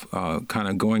 of kind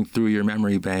of going through your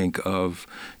memory bank of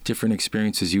different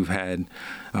experiences you've had.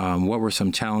 What were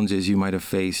some challenges you might have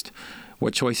faced?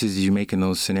 What choices did you make in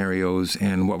those scenarios,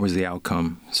 and what was the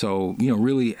outcome? So,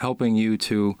 really helping you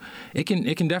to, it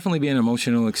can definitely be an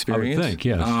emotional experience. I would think,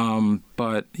 yes.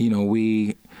 But,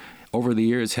 we over the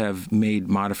years have made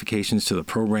modifications to the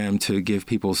program to give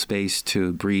people space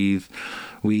to breathe.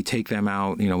 We take them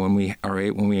out, when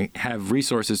we have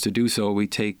resources to do so, we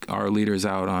take our leaders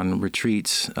out on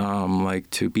retreats, like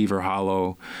to Beaver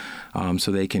Hollow,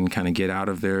 so they can kind of get out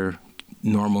of their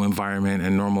normal environment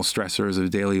and normal stressors of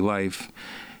daily life,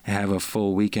 have a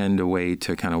full weekend away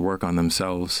to kind of work on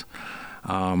themselves.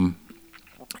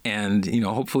 And,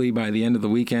 hopefully by the end of the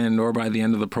weekend or by the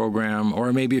end of the program,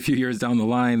 or maybe a few years down the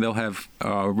line, they'll have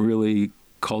really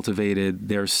cultivated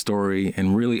their story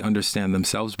and really understand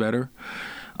themselves better,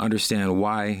 understand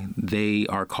why they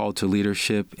are called to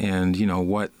leadership and,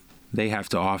 what they have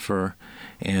to offer,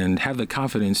 and have the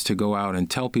confidence to go out and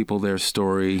tell people their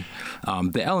story,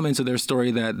 the elements of their story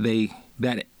that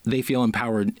they feel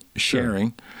empowered sharing.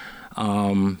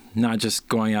 Sure. Not just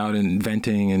going out and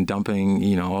venting and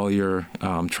dumping, all your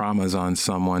traumas on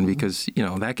someone, because,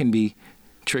 that can be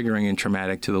triggering and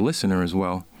traumatic to the listener as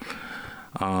well.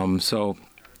 So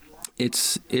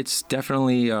it's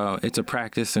definitely, it's a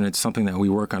practice, and it's something that we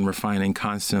work on refining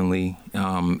constantly.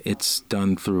 It's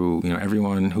done through,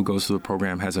 everyone who goes through the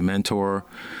program has a mentor.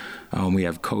 We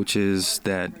have coaches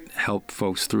that help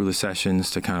folks through the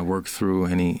sessions to kind of work through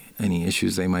any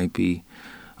issues they might be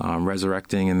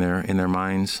resurrecting in their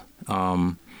minds.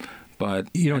 But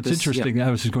it's interesting. Yeah.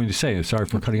 I was just going to say, sorry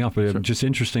for cutting off, but sure. Just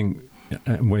interesting.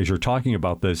 As you're talking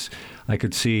about this, I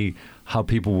could see how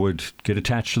people would get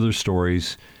attached to their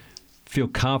stories, feel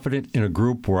confident in a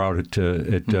group. We're out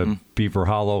at Beaver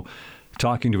Hollow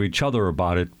talking to each other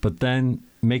about it, but then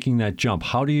making that jump.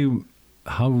 How do you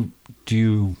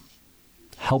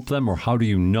help them, or how do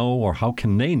you know, or how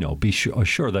can they know, be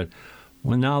sure that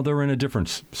well, now they're in a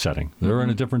different setting. They're in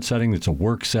a different setting. It's a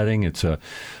work setting. It's a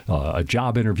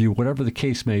job interview, whatever the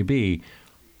case may be.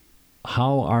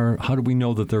 How do we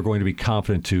know that they're going to be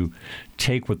confident to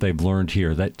take what they've learned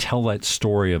here, tell that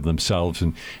story of themselves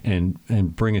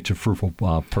and bring it to fruitful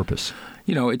purpose?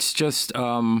 It's just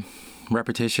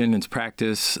repetition. It's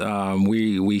practice.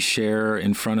 We share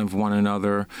in front of one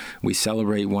another. We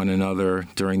celebrate one another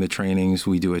during the trainings.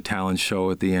 We do a talent show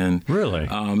at the end. Really?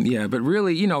 Yeah, but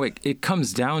really, it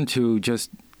comes down to just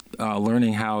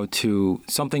learning how to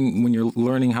when you're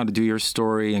learning how to do your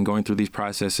story and going through these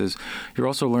processes, you're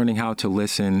also learning how to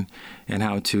listen and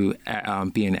how to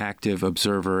be an active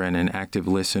observer and an active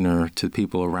listener to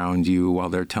people around you while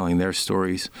they're telling their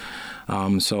stories.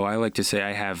 So I like to say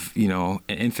I have, an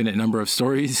infinite number of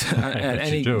stories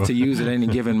to use at any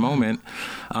given moment.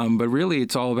 But really,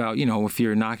 it's all about, if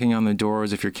you're knocking on the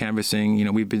doors, if you're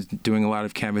canvassing, we've been doing a lot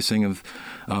of canvassing of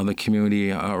the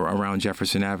community around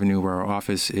Jefferson Avenue, where our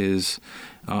office is,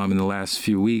 in the last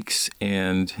few weeks.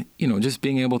 And, just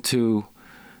being able to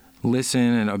listen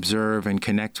and observe and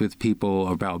connect with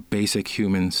people about basic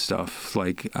human stuff.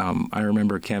 Like, I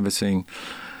remember canvassing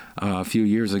a few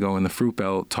years ago in the Fruit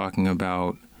Belt talking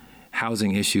about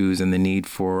housing issues and the need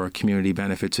for a community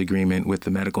benefits agreement with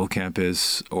the medical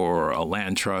campus or a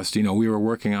land trust. We were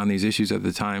working on these issues at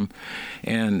the time.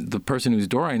 And the person whose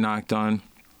door I knocked on,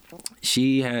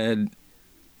 she had,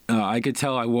 I could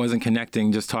tell I wasn't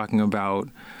connecting just talking about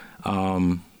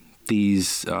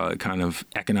these kind of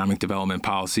economic development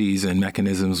policies and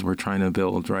mechanisms we're trying to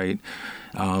build, right?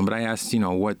 But I asked,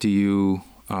 what do you...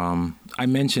 I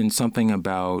mentioned something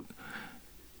about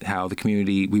how the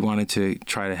community, we wanted to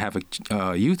try to have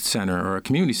a youth center or a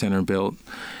community center built.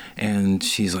 And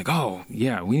she's like, oh,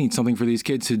 yeah, we need something for these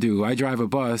kids to do. I drive a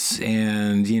bus.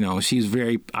 And,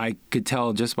 I could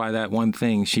tell just by that one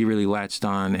thing, she really latched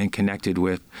on and connected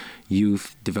with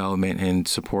youth development and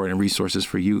support and resources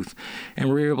for youth. And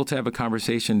we were able to have a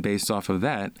conversation based off of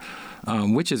that,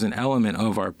 which is an element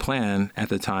of our plan at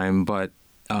the time. But,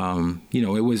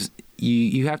 it was...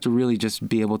 You have to really just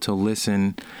be able to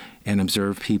listen and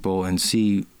observe people and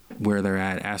see where they're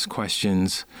at, ask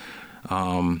questions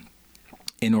in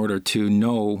order to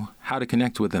know how to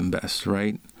connect with them best,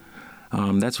 right?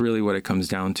 That's really what it comes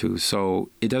down to. So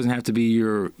it doesn't have to be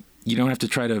you don't have to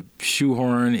try to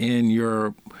shoehorn in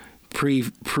your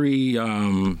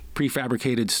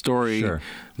prefabricated story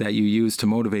that you use to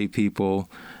motivate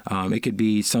people. It could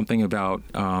be something about,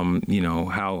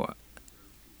 how...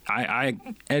 I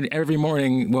every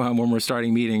morning when we're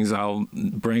starting meetings, I'll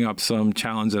bring up some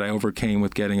challenge that I overcame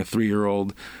with getting a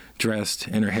 3-year-old dressed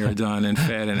and her hair done and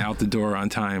fed and out the door on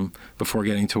time before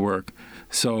getting to work.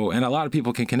 So, and a lot of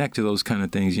people can connect to those kind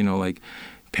of things, like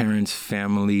parents,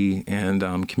 family, and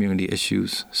community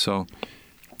issues. So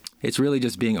it's really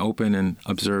just being open and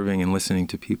observing and listening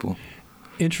to people.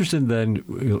 Interested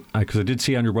then, because I did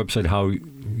see on your website how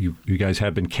you guys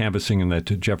have been canvassing in that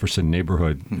Jefferson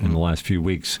neighborhood in the last few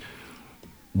weeks.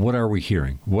 What are we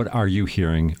hearing? What are you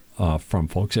hearing from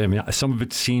folks? I mean, some of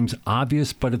it seems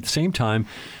obvious, but at the same time,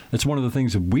 that's one of the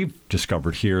things that we've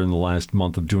discovered here in the last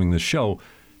month of doing this show.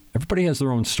 Everybody has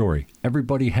their own story.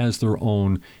 Everybody has their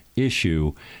own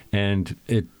issue, and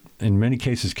it in many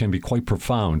cases can be quite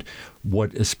profound,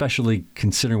 especially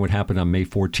considering what happened on May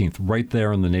 14th, right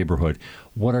there in the neighborhood.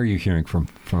 What are you hearing from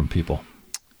people?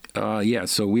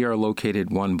 So we are located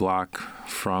 1 block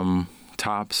from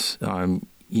Tops, and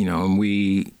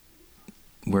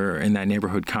we're in that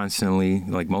neighborhood constantly,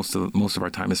 like most of our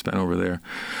time is spent over there.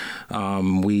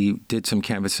 We did some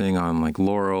canvassing on like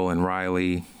Laurel and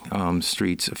Riley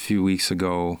streets a few weeks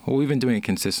ago. Well, we've been doing it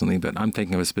consistently, but I'm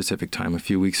thinking of a specific time a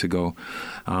few weeks ago.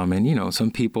 And,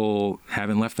 some people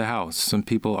haven't left the house. Some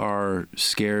people are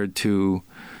scared to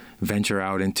venture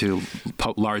out into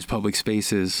large public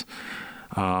spaces.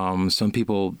 Some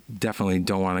people definitely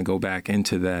don't want to go back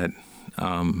into that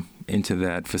You're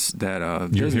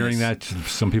business. Hearing that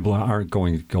some people aren't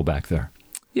going to go back there.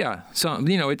 Yeah. So,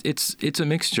 it's a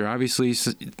mixture. Obviously,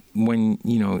 when,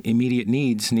 immediate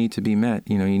needs need to be met,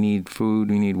 you need food,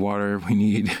 we need water, we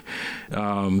need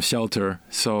shelter.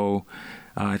 So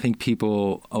I think a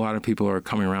lot of people are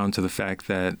coming around to the fact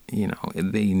that,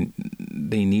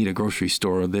 they need a grocery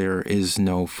store. There is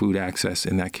no food access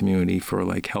in that community for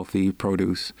like healthy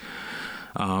produce.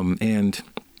 And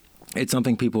it's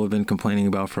something people have been complaining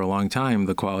about for a long time,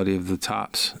 the quality of the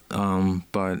Tops.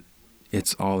 But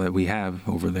it's all that we have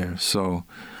over there. So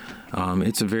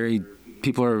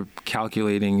people are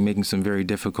calculating, making some very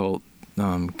difficult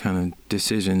kind of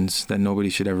decisions that nobody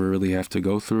should ever really have to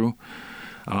go through.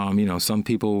 Some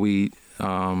people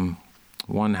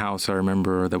one house I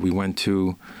remember that we went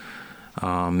to,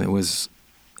 it was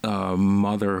a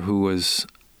mother who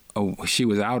she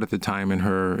was out at the time and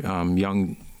her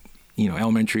young,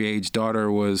 elementary age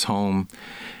daughter was home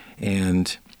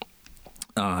and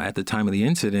at the time of the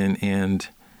incident, and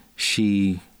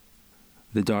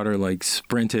the daughter like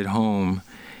sprinted home,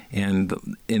 and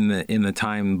in the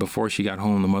time before she got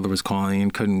home, the mother was calling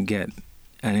and couldn't get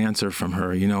an answer from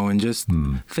her, and just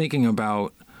thinking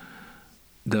about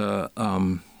the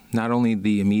not only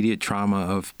the immediate trauma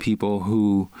of people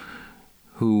who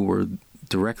were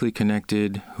directly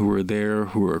connected, who were there,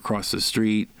 who were across the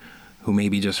street, who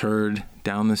maybe just heard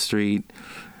down the street,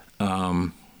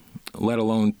 let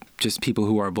alone just people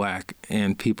who are Black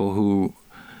and people who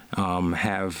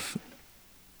have,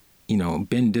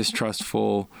 been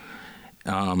distrustful.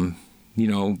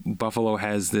 Buffalo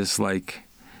has this,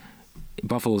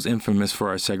 Buffalo's infamous for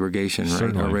our segregation, right?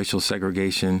 Certainly. Our racial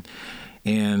segregation.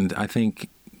 And I think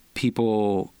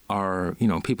people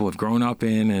have grown up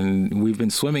in, and we've been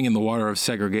swimming in the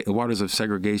waters of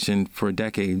segregation for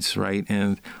decades, right?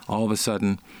 And all of a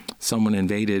sudden, someone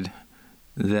invaded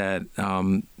that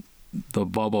the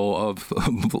bubble of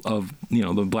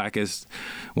the blackest,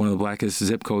 one of the blackest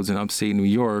zip codes in upstate New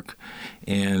York,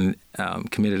 and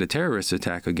committed a terrorist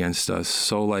attack against us.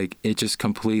 So it just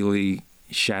completely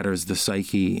shatters the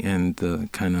psyche and the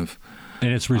kind of.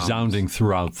 And it's resounding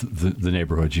throughout the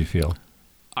neighborhood, you feel?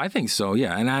 I think so,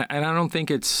 yeah, and I don't think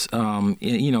it's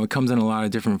it comes in a lot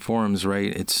of different forms,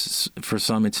 right? It's for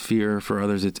some it's fear, for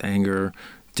others it's anger,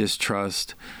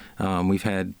 distrust. We've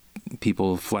had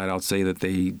people flat out say that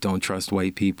they don't trust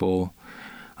white people,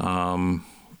 and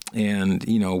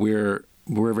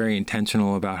we're very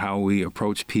intentional about how we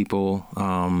approach people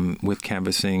with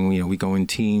canvassing. We go in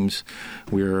teams.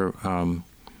 We're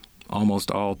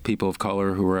almost all people of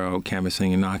color who are out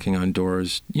canvassing and knocking on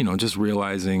doors. Just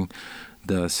realizing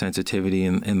the sensitivity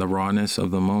and the rawness of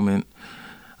the moment.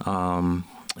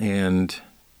 And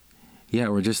yeah,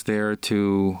 we're just there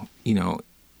to,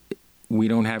 we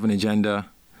don't have an agenda.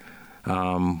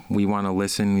 We want to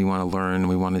listen, we want to learn,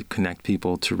 we want to connect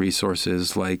people to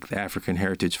resources like the African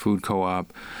Heritage Food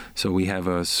Co-op. So we have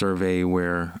a survey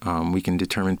where we can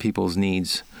determine people's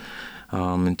needs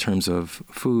in terms of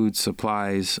food,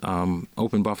 supplies.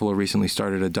 Open Buffalo recently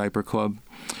started a diaper club.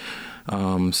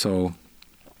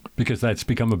 Because that's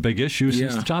become a big issue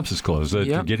since the shops is closed.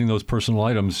 Yep. Getting those personal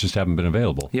items just haven't been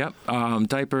available. Yep.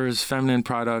 Diapers, feminine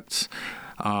products.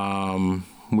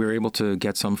 We're able to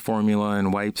get some formula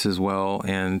and wipes as well.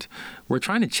 And we're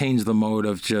trying to change the mode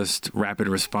of just rapid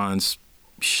response,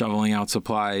 shoveling out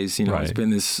supplies. Right. It's been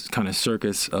this kind of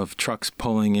circus of trucks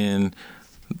pulling in,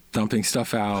 dumping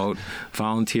stuff out,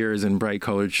 volunteers in bright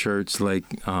colored shirts,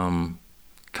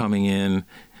 coming in,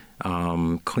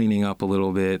 cleaning up a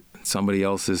little bit. Somebody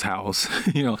else's house.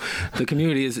 The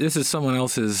community this is someone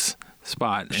else's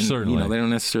spot. And, Certainly. They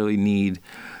don't necessarily need.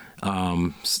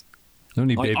 Don't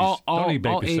need babies. Don't need babysitters.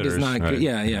 All aid is not good.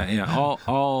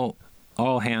 Yeah.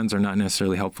 All hands are not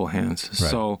necessarily helpful hands. Right.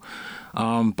 So,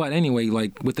 but anyway,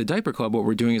 with the diaper club, what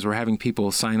we're doing is we're having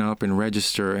people sign up and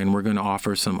register, and we're going to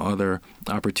offer some other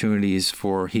opportunities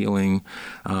for healing.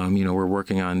 We're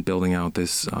working on building out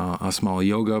this a small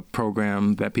yoga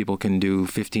program that people can do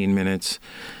 15 minutes.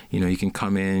 You can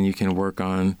come in, you can work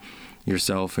on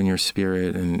yourself and your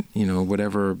spirit, and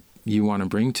whatever you want to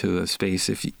bring to the space.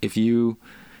 If you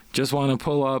just want to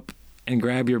pull up and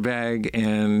grab your bag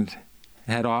and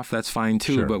head off, that's fine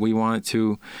too. Sure. But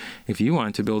if you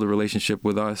want to build a relationship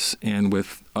with us and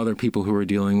with other people who are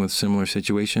dealing with similar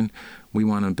situation, we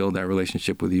want to build that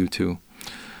relationship with you too.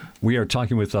 We are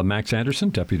talking with Max Anderson,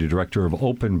 Deputy Director of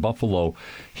Open Buffalo,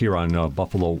 here on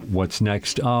Buffalo What's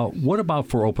Next. What about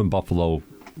for Open Buffalo,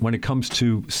 when it comes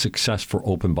to success for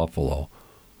Open Buffalo?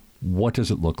 What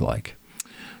does it look like?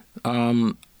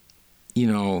 If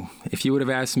you would have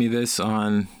asked me this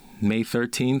on May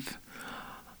 13th,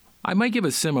 I might give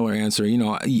a similar answer.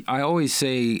 I always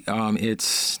say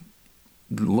it's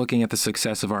looking at the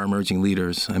success of our emerging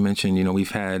leaders. I mentioned,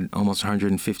 we've had almost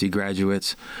 150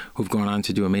 graduates who've gone on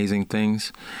to do amazing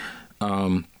things.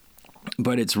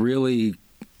 But it's really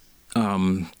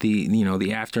the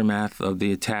aftermath of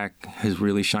the attack has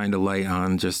really shined a light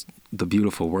on just the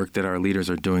beautiful work that our leaders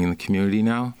are doing in the community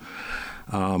now.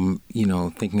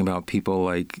 Thinking about people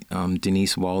like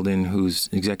Denise Walden, who's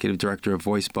executive director of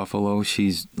Voice Buffalo.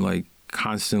 She's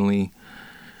constantly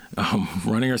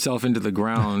running herself into the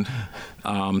ground,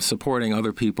 supporting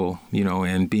other people,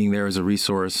 and being there as a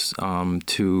resource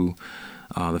to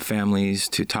the families,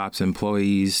 to TOPS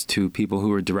employees, to people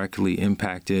who are directly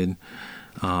impacted.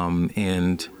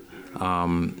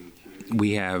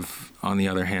 We have, on the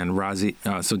other hand,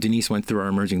 Razi. So Denise went through our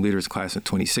Emerging Leaders class in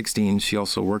 2016. She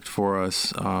also worked for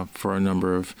us for a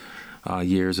number of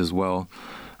years as well.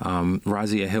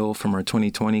 Razia Hill from our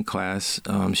 2020 class,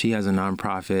 she has a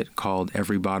nonprofit called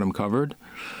Every Bottom Covered.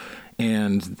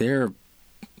 And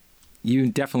you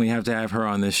definitely have to have her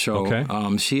on this show.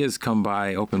 Okay. She has come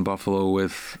by Open Buffalo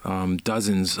with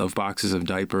dozens of boxes of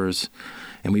diapers,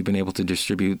 and we've been able to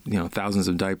distribute thousands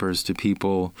of diapers to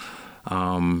people.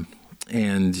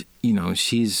 And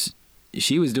she's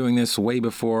she was doing this way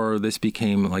before this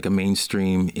became like a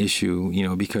mainstream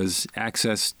issue, because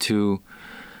access to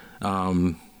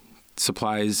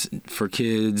supplies for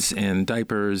kids and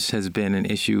diapers has been an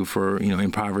issue for,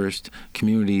 impoverished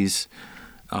communities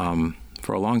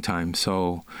for a long time.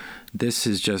 So this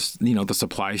is just, the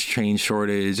supply chain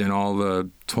shortage and all the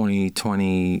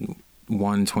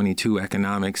 2021-22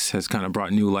 economics has kind of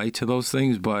brought new light to those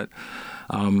things. But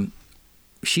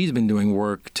she's been doing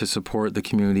work to support the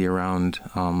community around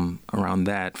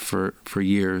that for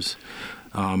years.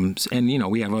 And,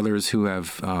 we have others who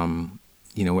have,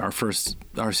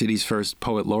 our city's first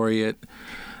poet laureate,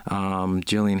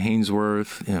 Jillian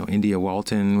Hainsworth, India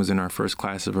Walton was in our first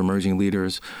class of emerging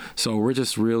leaders. So we're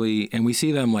just really, and we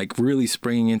see them like really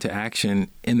springing into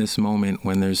action in this moment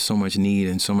when there's so much need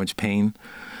and so much pain.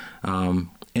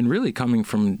 And really coming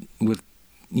from with,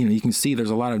 you can see there's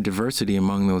a lot of diversity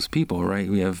among those people, right?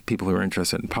 We have people who are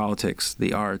interested in politics,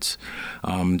 the arts,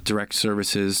 direct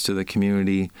services to the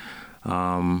community.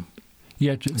 But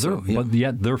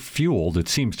yet they're fueled, it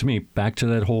seems to me, back to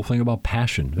that whole thing about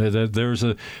passion. There's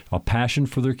a passion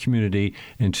for their community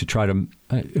and to try to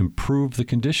improve the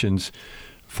conditions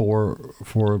for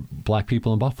Black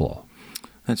people in Buffalo.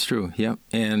 That's true, yep.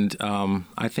 And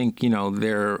I think,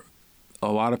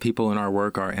 a lot of people in our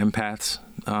work are empaths.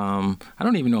 I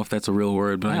don't even know if that's a real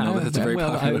word, but I know that's a very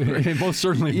popular word. It most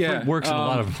certainly works in a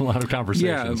lot of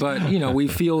conversations. Yeah, but, we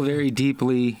feel very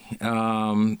deeply,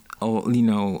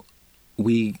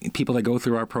 people that go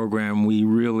through our program, we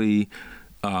really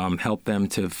help them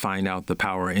to find out the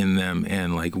power in them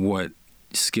and like what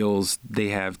skills they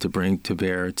have to bring to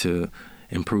bear to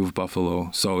improve Buffalo.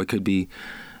 So it could be,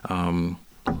 we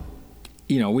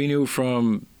knew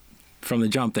from the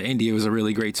jump that India was a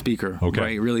really great speaker,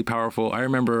 right? Really powerful. I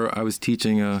remember I was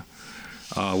teaching a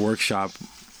workshop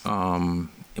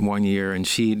one year, and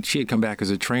she had come back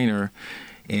as a trainer,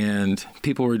 and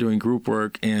people were doing group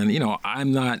work, and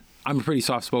I'm a pretty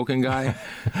soft-spoken guy,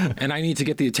 and I need to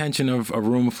get the attention of a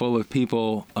room full of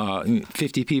people,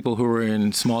 50 people who were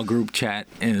in small group chat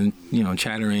and,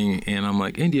 chattering. And I'm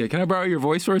like, India, can I borrow your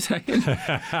voice for a second?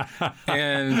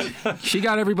 And she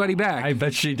got everybody back. I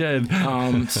bet she did.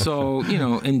 And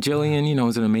Jillian,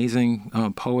 is an amazing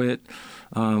poet.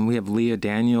 We have Leah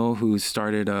Daniel, who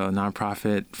started a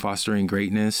nonprofit fostering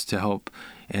greatness to help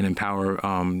and empower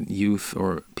youth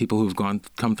or people who've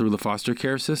come through the foster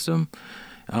care system.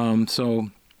 So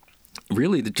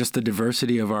really just the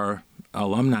diversity of our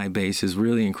alumni base is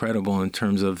really incredible in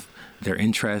terms of their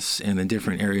interests and the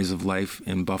different areas of life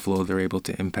in Buffalo they're able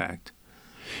to impact.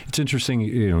 It's interesting,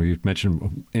 you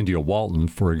mentioned India Walton,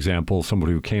 for example,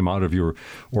 somebody who came out of your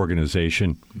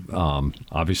organization,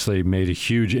 obviously made a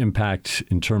huge impact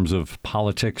in terms of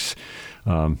politics.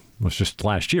 It was just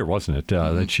last year, wasn't it,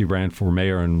 that she ran for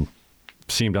mayor and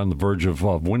seemed on the verge of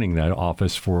winning that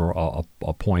office for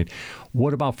a point.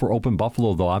 What about for Open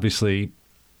Buffalo, though? Obviously,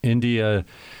 India,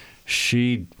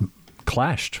 she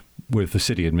clashed with the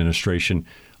city administration.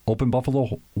 Open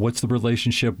Buffalo, what's the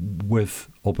relationship with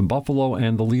Open Buffalo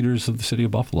and the leaders of the city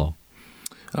of Buffalo?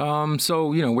 We're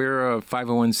a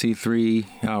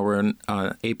 501c3. We're an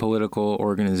apolitical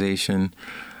organization.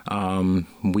 When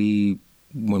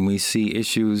we see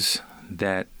issues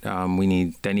that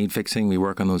need fixing, we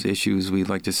work on those issues. We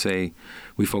like to say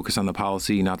we focus on the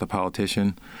policy, not the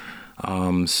politician.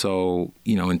 In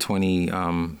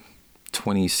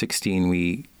 2016,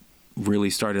 we really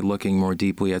started looking more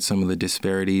deeply at some of the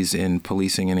disparities in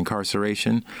policing and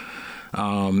incarceration.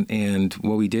 And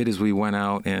what we did is we went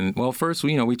out and, first,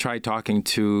 we tried talking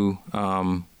to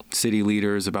city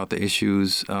leaders about the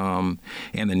issues and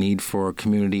the need for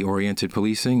community-oriented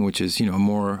policing, which is,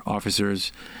 more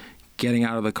officers getting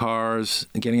out of the cars,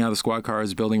 getting out of the squad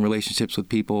cars, building relationships with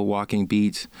people, walking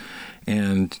beats,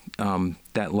 and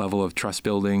that level of trust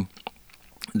building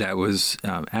that was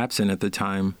absent at the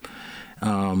time.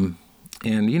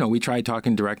 We tried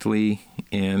talking directly,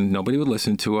 and nobody would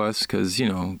listen to us because,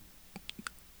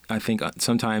 I think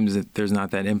sometimes there's not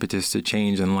that impetus to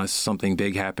change unless something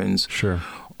big happens. Sure.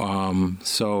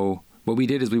 So what we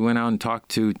did is we went out and talked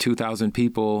to 2,000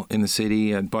 people in the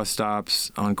city at bus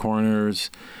stops, on corners,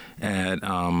 at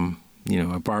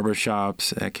barber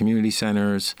shops, at community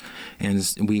centers, and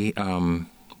we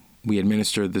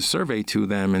administered the survey to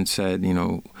them and said,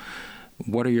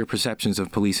 what are your perceptions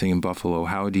of policing in Buffalo?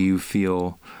 How do you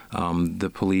feel the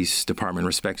police department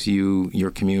respects you, your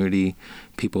community,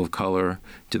 people of color?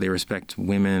 Do they respect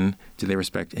women? Do they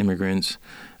respect immigrants?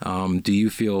 Do you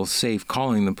feel safe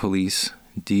calling the police?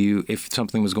 If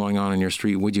something was going on in your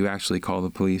street, would you actually call the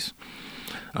police?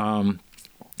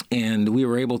 And we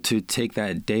were able to take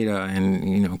that data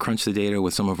and, crunch the data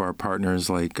with some of our partners,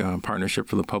 like Partnership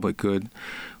for the Public Good,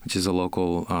 which is a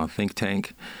local think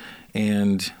tank.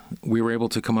 And we were able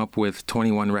to come up with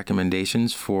 21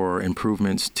 recommendations for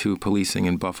improvements to policing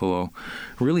in Buffalo,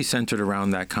 really centered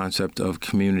around that concept of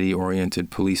community-oriented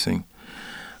policing.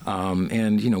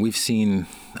 And, we've seen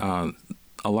a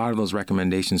lot of those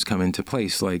recommendations come into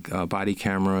place, like body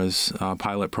cameras,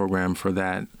 pilot program for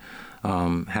that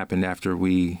happened after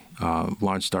we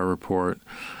launched our report.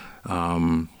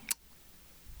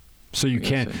 So you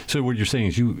can't. So what you're saying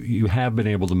is you have been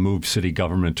able to move city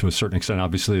government to a certain extent.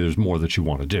 Obviously, there's more that you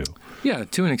want to do. Yeah,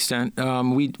 to an extent.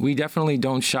 We definitely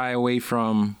don't shy away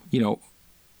from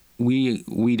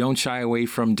we don't shy away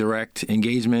from direct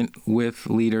engagement with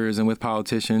leaders and with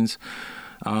politicians.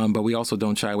 But we also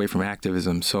don't shy away from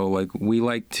activism. So, we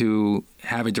like to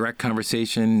have a direct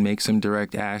conversation, make some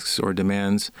direct asks or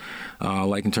demands,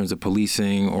 like in terms of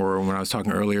policing, or when I was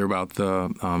talking earlier about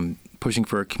the pushing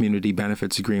for a community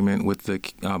benefits agreement with the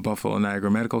Buffalo Niagara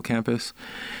Medical Campus.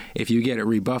 If you get it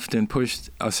rebuffed and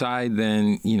pushed aside,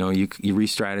 then, you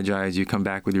re-strategize, you come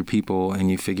back with your people,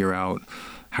 and you figure out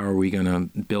how are we going to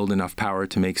build enough power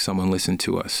to make someone listen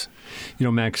to us?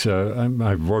 Max,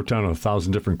 I wrote down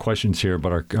 1,000 different questions here,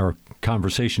 but our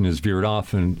conversation has veered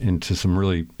off into some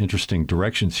really interesting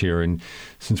directions here. And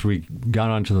since we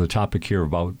got onto the topic here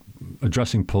about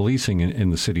addressing policing in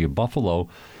the city of Buffalo,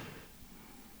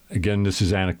 again, this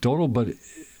is anecdotal, but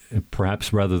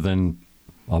perhaps rather than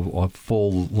a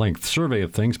full-length survey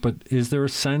of things, but is there a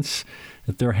sense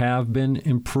that there have been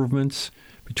improvements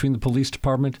between the police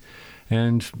department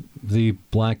and the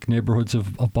black neighborhoods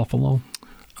of Buffalo?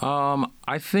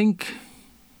 I think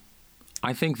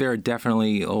there are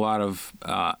definitely a lot of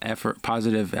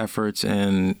positive efforts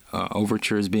and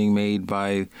overtures being made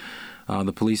by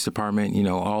the police department.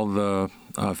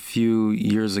 A few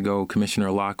years ago,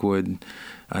 Commissioner Lockwood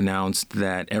announced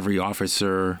that every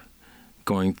officer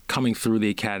coming through the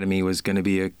academy was going to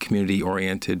be a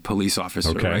community-oriented police officer.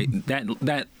 Okay. Right?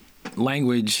 That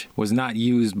language was not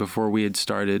used before we had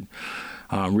started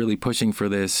really pushing for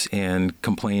this and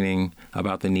complaining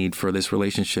about the need for this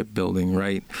relationship building,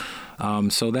 right?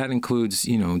 So that includes,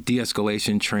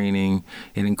 de-escalation training.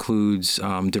 It includes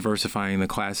diversifying the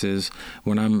classes.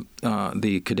 When I'm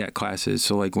the cadet classes,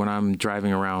 so when I'm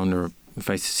driving around or if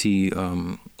I see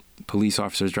police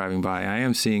officers driving by, I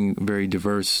am seeing very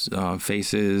diverse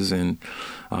faces and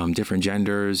different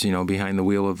genders, behind the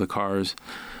wheel of the cars.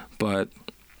 But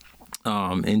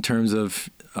in terms of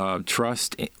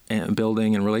trust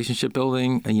building and relationship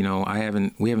building,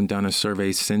 we haven't done a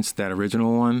survey since that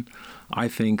original one. I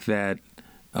think that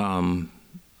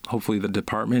hopefully the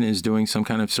department is doing some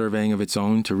kind of surveying of its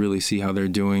own to really see how they're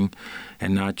doing,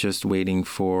 and not just waiting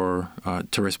for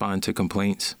to respond to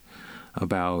complaints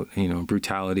about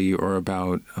brutality or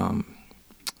about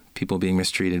people being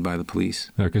mistreated by the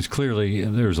police. Because clearly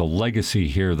there's a legacy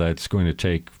here that's going to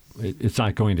take. It's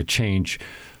not going to change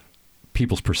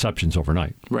people's perceptions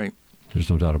overnight. Right. There's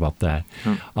no doubt about that.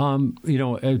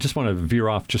 I just want to veer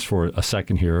off just for a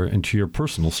second here into your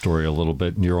personal story a little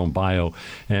bit in your own bio.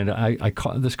 And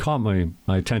this caught my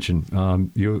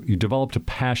attention. You developed a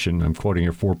passion, I'm quoting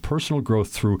here, for personal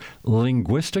growth through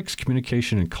linguistics,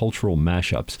 communication, and cultural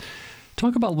mashups.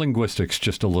 Talk about linguistics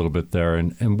just a little bit there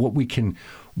and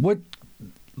what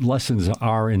lessons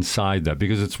are inside that,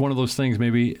 because it's one of those things,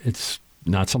 maybe it's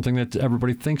not something that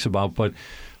everybody thinks about, but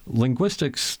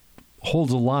linguistics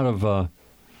holds a lot of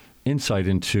insight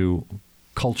into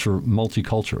culture,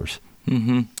 multicultures.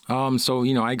 Mm-hmm.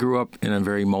 So, I grew up in a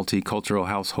very multicultural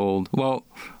household. Well,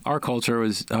 our culture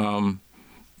was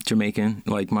Jamaican.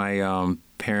 My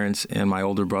parents and my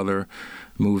older brother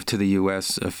moved to the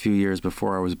U.S. a few years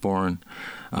before I was born.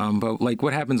 But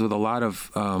what happens with a lot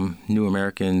of new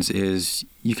Americans is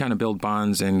you kind of build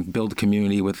bonds and build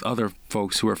community with other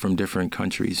folks who are from different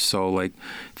countries. So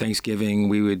Thanksgiving,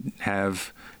 we would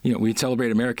have, we'd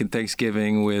celebrate American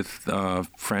Thanksgiving with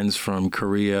friends from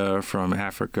Korea, from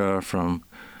Africa, from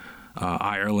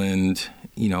Ireland,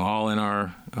 all in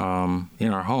our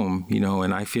home,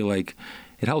 and I feel like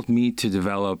it helped me to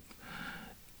develop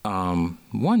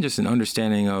just an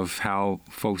understanding of how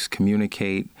folks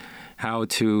communicate, how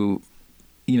to,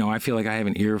 I feel like I have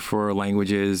an ear for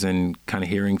languages and kind of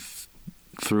hearing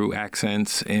through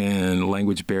accents and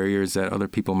language barriers that other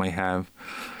people might have.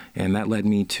 And that led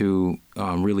me to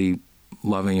really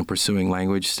loving and pursuing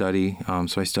language study.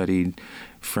 So I studied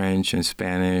French and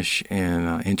Spanish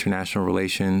and international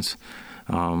relations.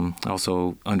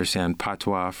 Also understand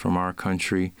patois from our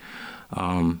country.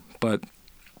 But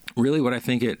really what I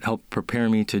think it helped prepare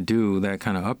me to do, that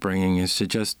kind of upbringing, is to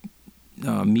just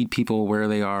meet people where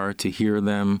they are, to hear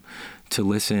them, to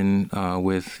listen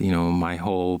with, my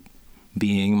whole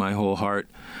being, my whole heart,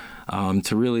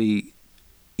 to really,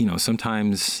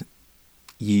 sometimes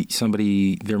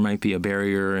there might be a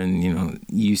barrier, and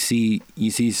you see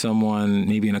someone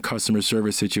maybe in a customer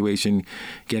service situation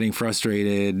getting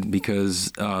frustrated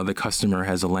because the customer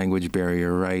has a language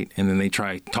barrier, right? And then they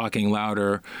try talking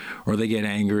louder, or they get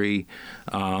angry.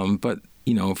 But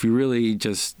if you really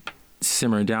just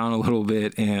simmer down a little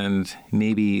bit and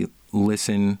maybe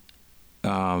listen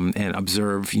and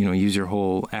observe, use your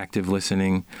whole active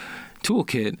listening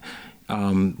toolkit,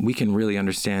 we can really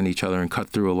understand each other and cut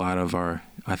through a lot of our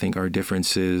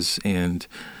differences, and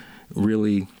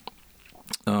really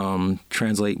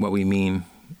translate what we mean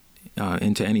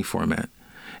into any format.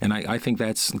 And I think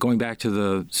that's going back to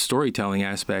the storytelling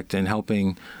aspect and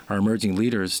helping our emerging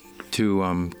leaders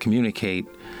to communicate.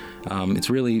 It's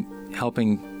really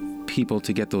helping people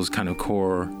to get those kind of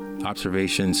core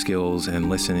observation skills and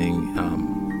listening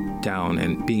down,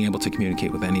 and being able to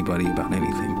communicate with anybody about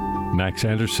anything. Max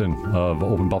Anderson of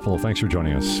Open Buffalo, thanks for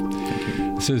joining us. Thank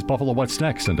you. This is Buffalo What's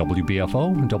Next on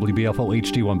WBFO, WBFO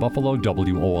HD1 Buffalo,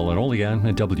 WOL in Olean,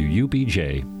 and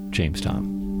WUBJ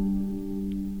Jamestown.